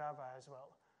in Java as well.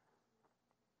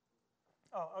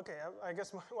 Oh, OK, I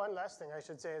guess one last thing I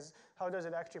should say is, how does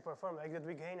it actually perform? Like, did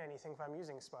we gain anything from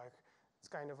using Spark? It's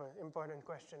kind of an important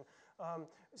question.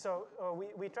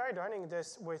 We tried running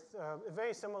this with a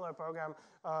very similar program,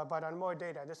 but on more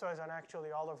data. This was on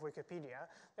actually all of Wikipedia.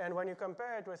 And when you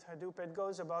compare it with Hadoop, it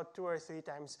goes about 2 or 3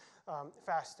 times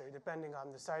faster, depending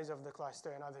on the size of the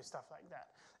cluster and other stuff like that.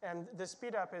 And the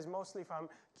speed up is mostly from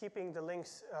keeping the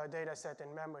links data set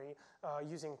in memory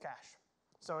using cache.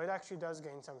 So it actually does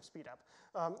gain some speed up.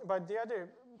 But the other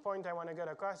point I want to get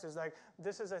across is like,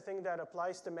 this is a thing that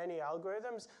applies to many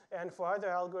algorithms, and for other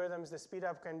algorithms, the speed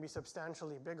up can be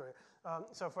substantially bigger.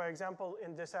 So for example,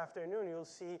 in this afternoon, you'll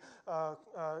see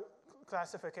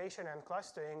classification and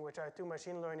clustering, which are 2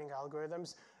 machine learning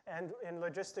algorithms. And in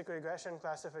logistic regression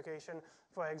classification,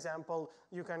 for example,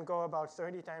 you can go about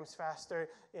 30 times faster.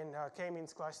 In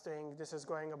k-means clustering, this is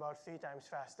going about 3 times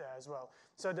faster as well.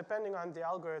 So depending on the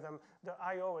algorithm, the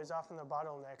I/O is often a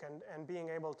bottleneck, and being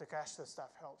able to cache this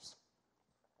stuff helps.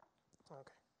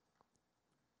 OK.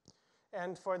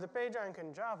 And for the PageRank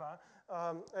in Java,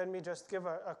 let me just give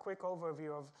a quick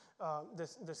overview of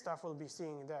the stuff we'll be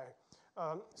seeing there.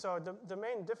 So the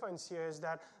main difference here is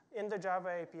that in the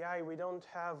Java API, we don't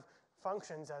have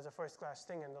functions as a first-class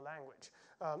thing in the language.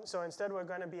 So instead, we're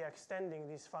going to be extending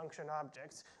these function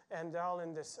objects, and they're all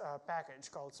in this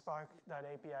package called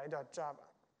spark.api.java.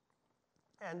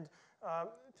 And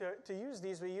to use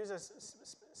these, we use a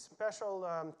special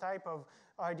type of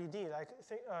RDD,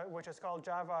 which is called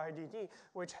Java RDD,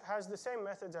 which has the same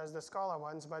methods as the Scala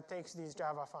ones, but takes these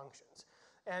Java functions.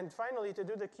 And finally, to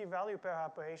do the key-value pair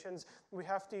operations, we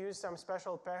have to use some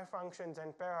special pair functions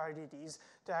and pair RDDs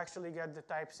to actually get the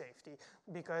type safety,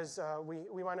 because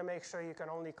we want to make sure you can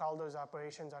only call those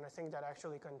operations on a thing that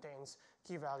actually contains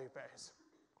key-value pairs.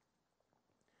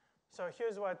 So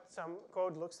here's what some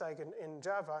code looks like in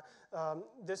Java.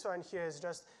 This one here is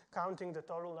just counting the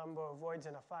total number of voids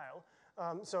in a file.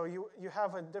 So you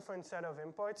have a different set of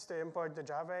imports to import the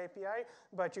Java API,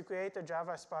 but you create a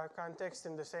Java Spark context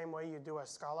in the same way you do a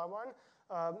Scala one.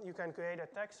 You can create a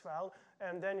text file,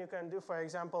 and then you can do, for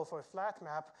example, for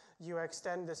flatmap, you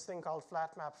extend this thing called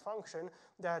flatmap function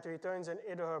that returns an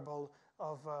iterable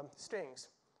of strings.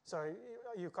 So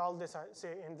you call this,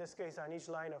 say, in this case, on each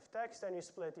line of text, and you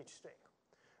split each string.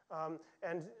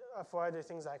 And for other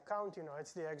things like count,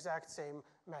 it's the exact same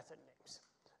method names.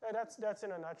 And that's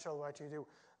in a nutshell what you do.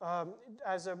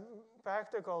 As a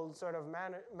practical sort of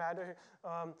matter,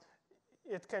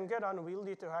 it can get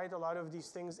unwieldy to write a lot of these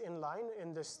things in line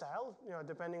in this style,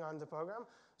 depending on the program.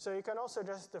 So you can also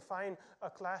just define a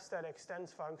class that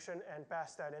extends function and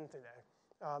pass that into there.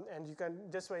 And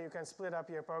this way you can split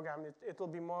up your program. It will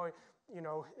be more,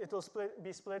 it will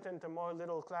be split into more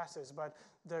little classes, but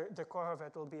the core of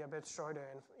it will be a bit shorter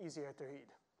and easier to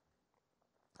read.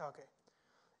 OK.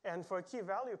 And for key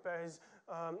value pairs,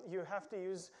 you have to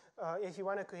use, if you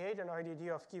want to create an RDD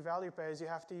of key value pairs, you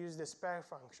have to use this pair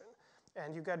function.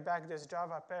 And you get back this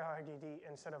Java pair RDD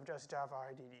instead of just Java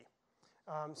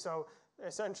RDD. So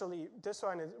essentially, this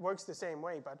one works the same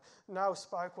way, but now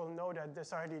Spark will know that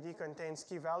this RDD contains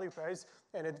key value pairs,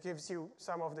 and it gives you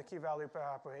some of the key value pair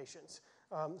operations.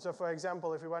 So for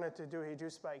example, if you wanted to do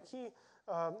reduce by key,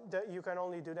 you can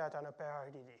only do that on a pair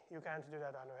RDD. You can't do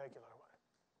that on a regular one.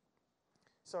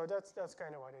 So that's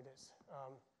kind of what it is.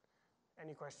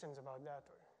 Any questions about that?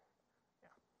 Or,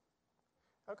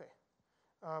 yeah. OK.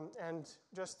 And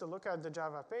just to look at the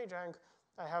Java PageRank,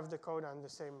 I have the code on the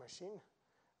same machine.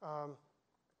 And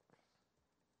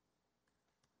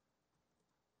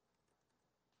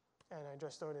I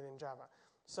just wrote it in Java.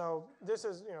 So this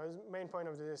is, the main point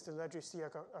of this is to let you see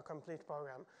a complete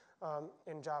program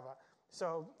in Java.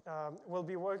 So we'll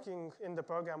be working in the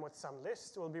program with some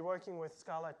lists. We'll be working with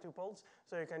Scala tuples.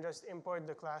 So you can just import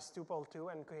the class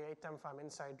tuple2 and create them from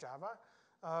inside Java.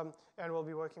 And we'll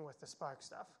be working with the Spark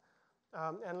stuff.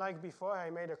 And like before, I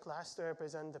made a class to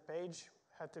represent the page.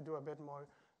 Had to do a bit more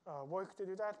work to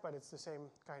do that, but it's the same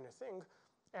kind of thing.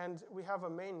 And we have a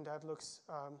main that looks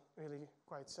really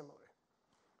quite similar.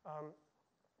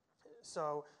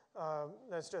 So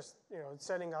let's just,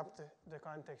 setting up the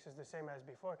context is the same as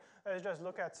before. Let's just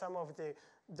look at some of the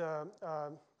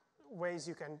ways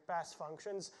you can pass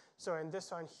functions. So in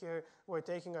this one here, we're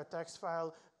taking a text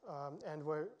file and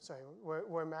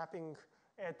we're mapping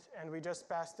it, and we just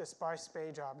passed this parse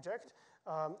page object.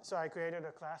 So I created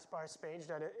a class parse page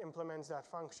that implements that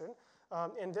function.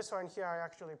 In this one here, I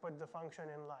actually put the function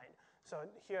in line. So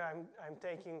here I'm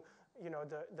taking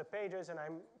the pages, and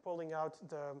I'm pulling out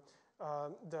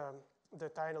the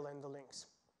title and the links.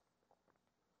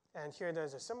 And here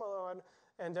there's a similar one.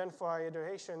 And then for our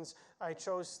iterations, I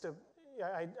chose to,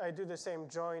 I do the same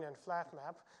join and flat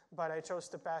map, but I chose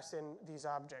to pass in these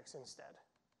objects instead.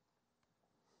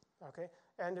 Okay,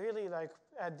 and really, like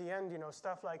at the end,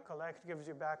 stuff like collect gives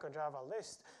you back a Java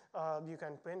list. You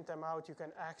can print them out. You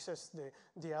can access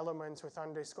the elements with _1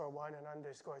 and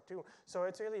 _2. So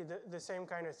it's really the same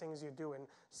kind of things you do in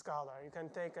Scala. You can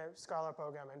take a Scala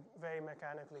program and very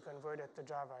mechanically convert it to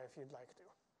Java if you'd like to.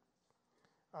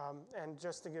 And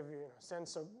just to give you a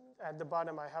sense, of, at the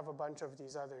bottom, I have a bunch of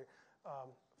these other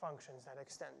functions that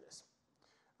extend this.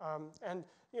 And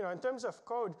in terms of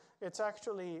code, it's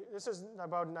actually, this is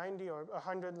about 90 or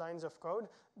 100 lines of code.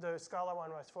 The Scala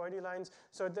one was 40 lines.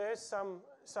 So there's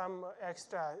some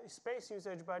extra space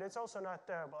usage, but it's also not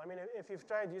terrible. I mean, if you've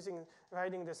tried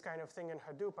writing this kind of thing in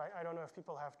Hadoop, I don't know if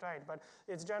people have tried, but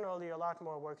it's generally a lot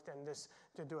more work than this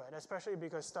to do it, especially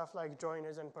because stuff like join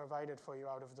isn't provided for you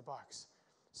out of the box.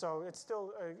 So it's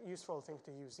still a useful thing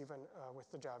to use even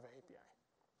with the Java API.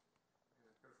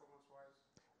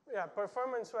 Yeah,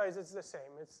 performance-wise, it's the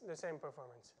same. It's the same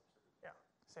performance. Yeah,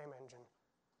 same engine.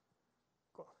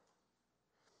 Cool.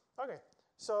 OK,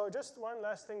 so just one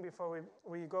last thing before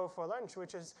we go for lunch,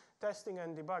 which is testing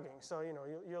and debugging. So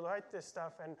you'll write this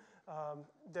stuff, and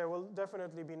there will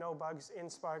definitely be no bugs in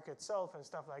Spark itself and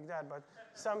stuff like that. But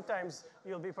sometimes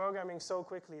you'll be programming so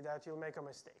quickly that you'll make a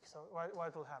mistake. So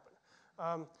what will happen?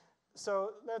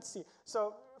 So let's see.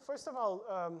 So first of all,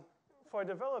 for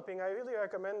developing, I really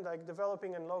recommend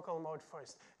developing in local mode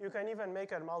first. You can even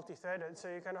make it multi-threaded, so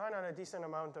you can run on a decent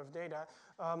amount of data.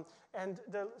 And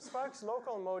the Spark's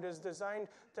local mode is designed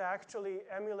to actually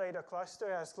emulate a cluster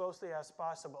as closely as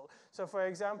possible. So for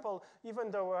example,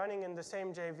 even though we're running in the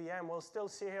same JVM, we'll still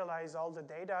serialize all the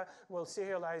data. We'll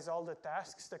serialize all the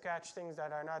tasks to catch things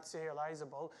that are not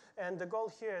serializable. And the goal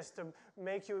here is to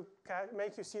make you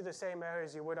see the same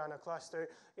errors you would on a cluster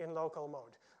in local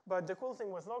mode. But the cool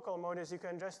thing with local mode is you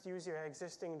can just use your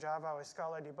existing Java or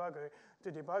Scala debugger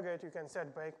to debug it. You can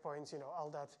set breakpoints,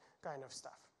 all that kind of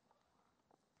stuff.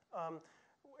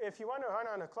 If you want to run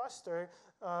on a cluster,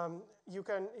 you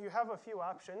have a few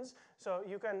options. So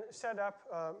you can set up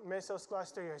a Mesos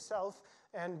cluster yourself.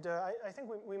 And I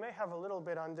think we may have a little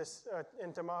bit on this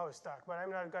in tomorrow's talk, but I'm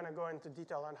not going to go into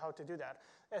detail on how to do that.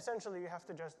 Essentially, you have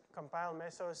to just compile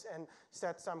Mesos and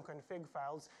set some config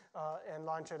files and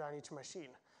launch it on each machine.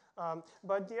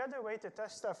 But the other way to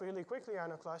test stuff really quickly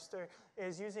on a cluster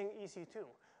is using EC2.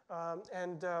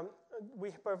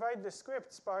 We provide the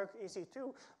script Spark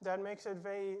EC2 that makes it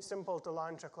very simple to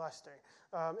launch a cluster.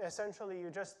 Essentially, you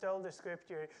just tell the script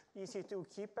your EC2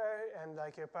 key pair and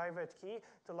your private key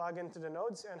to log into the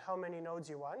nodes and how many nodes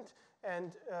you want.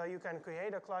 And you can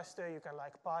create a cluster. You can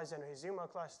pause and resume a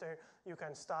cluster. You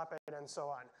can stop it and so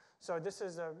on. So this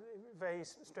is a very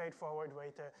straightforward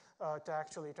way to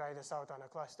actually try this out on a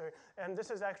cluster. And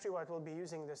this is actually what we'll be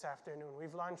using this afternoon.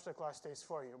 We've launched the clusters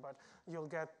for you, but you'll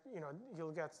get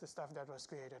the stuff that was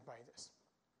created by this.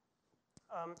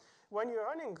 When you're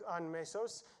running on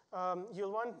Mesos,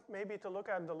 you'll want maybe to look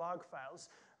at the log files.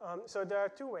 So there are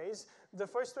two ways. The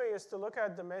first way is to look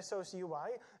at the Mesos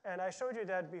UI, and I showed you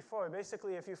that before.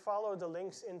 Basically, if you follow the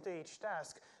links into each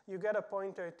task, you get a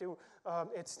pointer to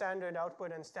its standard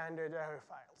output and standard error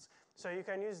files. So you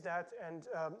can use that and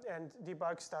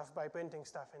debug stuff by printing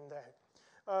stuff in there.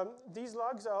 These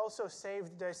logs are also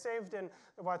saved. They're saved in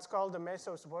what's called the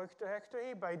Mesos work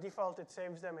directory. By default, it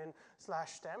saves them in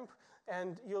 /temp.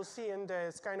 And you'll see in there,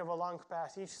 it's kind of a long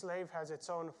path. Each slave has its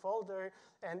own folder,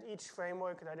 and each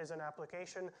framework that is an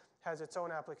application has its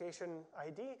own application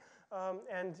ID.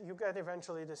 And you get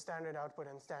eventually the standard output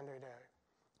and standard error.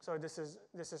 So this is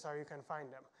how you can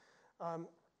find them.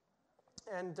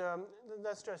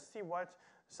 Let's just see what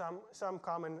some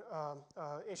common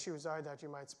issues are that you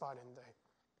might spot in there.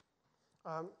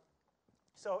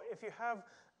 So if you have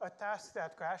a task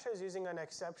that crashes using an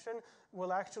exception,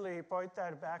 we'll actually report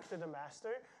that back to the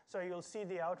master. So you'll see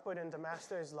the output in the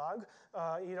master's log.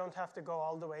 You don't have to go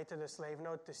all the way to the slave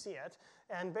node to see it.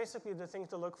 And basically, the thing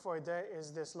to look for there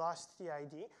is this lost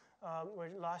TID,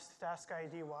 lost task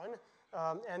ID 1,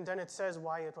 and then it says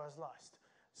why it was lost.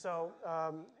 So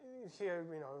here,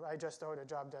 I just wrote a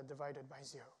job that divided by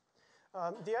 0.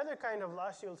 The other kind of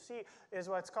loss you'll see is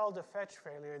what's called a fetch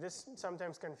failure. This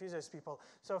sometimes confuses people.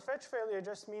 So fetch failure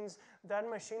just means that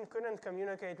machine couldn't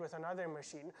communicate with another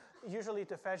machine, usually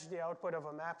to fetch the output of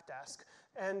a map task.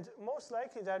 And most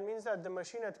likely that means that the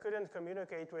machine it couldn't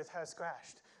communicate with has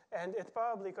crashed. And it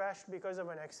probably crashed because of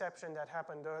an exception that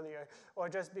happened earlier, or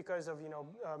just because of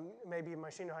maybe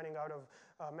machine running out of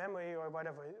memory, or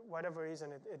whatever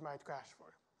reason it might crash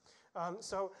for.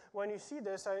 So when you see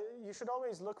this, you should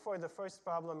always look for the first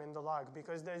problem in the log,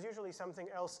 because there's usually something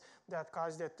else that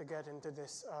caused it to get into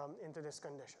this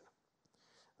condition.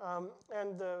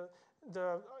 And the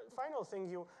final thing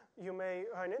you may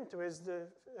run into is the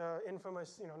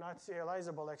infamous not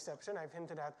serializable exception I've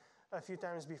hinted at a few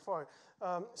times before.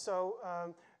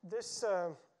 This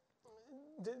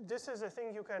is a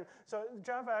thing you can, so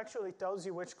Java actually tells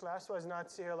you which class was not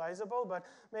serializable, but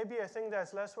maybe a thing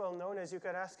that's less well known is you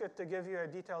can ask it to give you a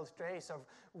detailed trace of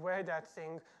where that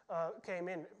thing came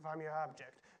in from your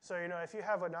object. So if you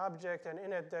have an object and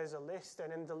in it there's a list,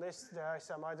 and in the list there are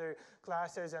some other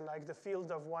classes, and like the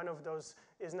field of one of those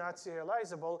is not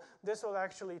serializable, this will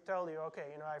actually tell you,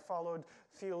 okay, I followed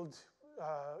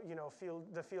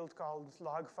the field called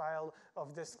log file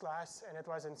of this class, and it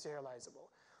wasn't serializable.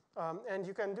 And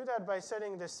you can do that by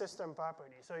setting this system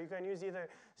property. So you can use either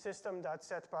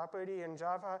system.setProperty in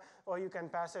Java, or you can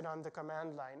pass it on the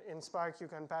command line. In Spark, you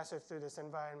can pass it through this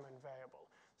environment variable,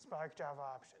 Spark Java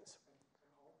options. And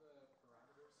all the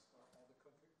parameters,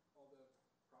 all the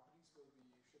properties will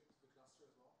be shipped to the cluster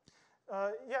as well?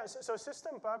 Yeah, so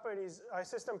system properties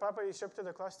shipped to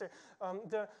the cluster.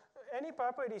 Any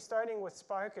property starting with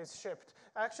Spark is shipped.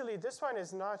 Actually, this one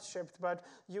is not shipped, but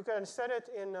you can set it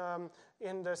in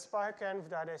the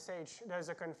sparkenv.sh. There's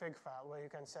a config file where you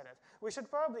can set it. We should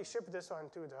probably ship this one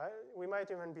too, though. We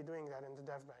might even be doing that in the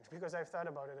dev branch, because I've thought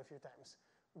about it a few times.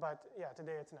 But yeah,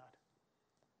 today it's not.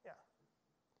 Yeah.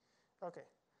 Okay.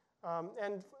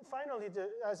 And finally,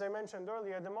 as I mentioned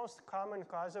earlier, the most common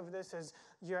cause of this is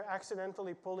you're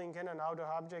accidentally pulling in an outer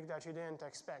object that you didn't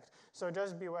expect. So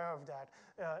just beware of that.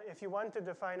 If you want to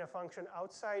define a function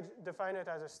outside, define it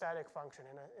as a static function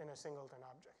in a singleton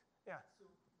object. Yeah? So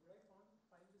would I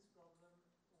find this problem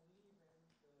only when the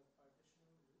partitioning results in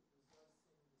distribution across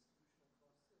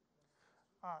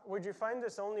Would you find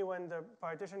this only when the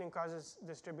partitioning causes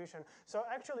distribution? So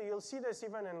actually, you'll see this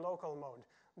even in local mode,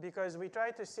 because we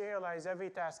try to serialize every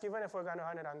task, even if we're going to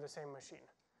run it on the same machine.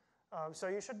 So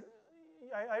you should,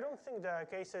 I don't think there are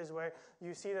cases where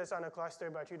you see this on a cluster,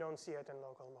 but you don't see it in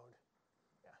local mode.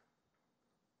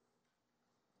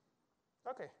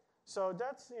 Yeah. Okay, so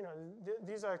that's,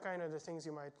 these are kind of the things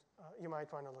you might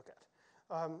want to look at.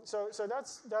 So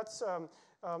that's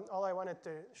all I wanted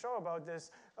to show about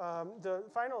this. The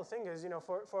final thing is,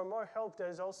 for more help,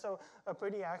 there's also a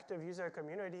pretty active user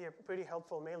community, a pretty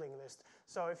helpful mailing list.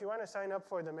 So if you want to sign up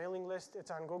for the mailing list,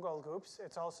 it's on Google Groups.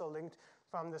 It's also linked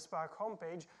from the Spark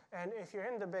homepage. And if you're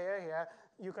in the Bay Area,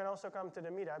 you can also come to the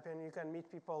meetup, and you can meet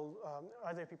people,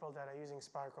 other people that are using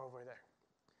Spark over there.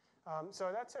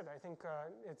 So that's it. I think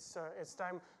it's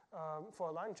time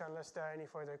for lunch, unless there are any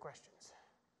further questions.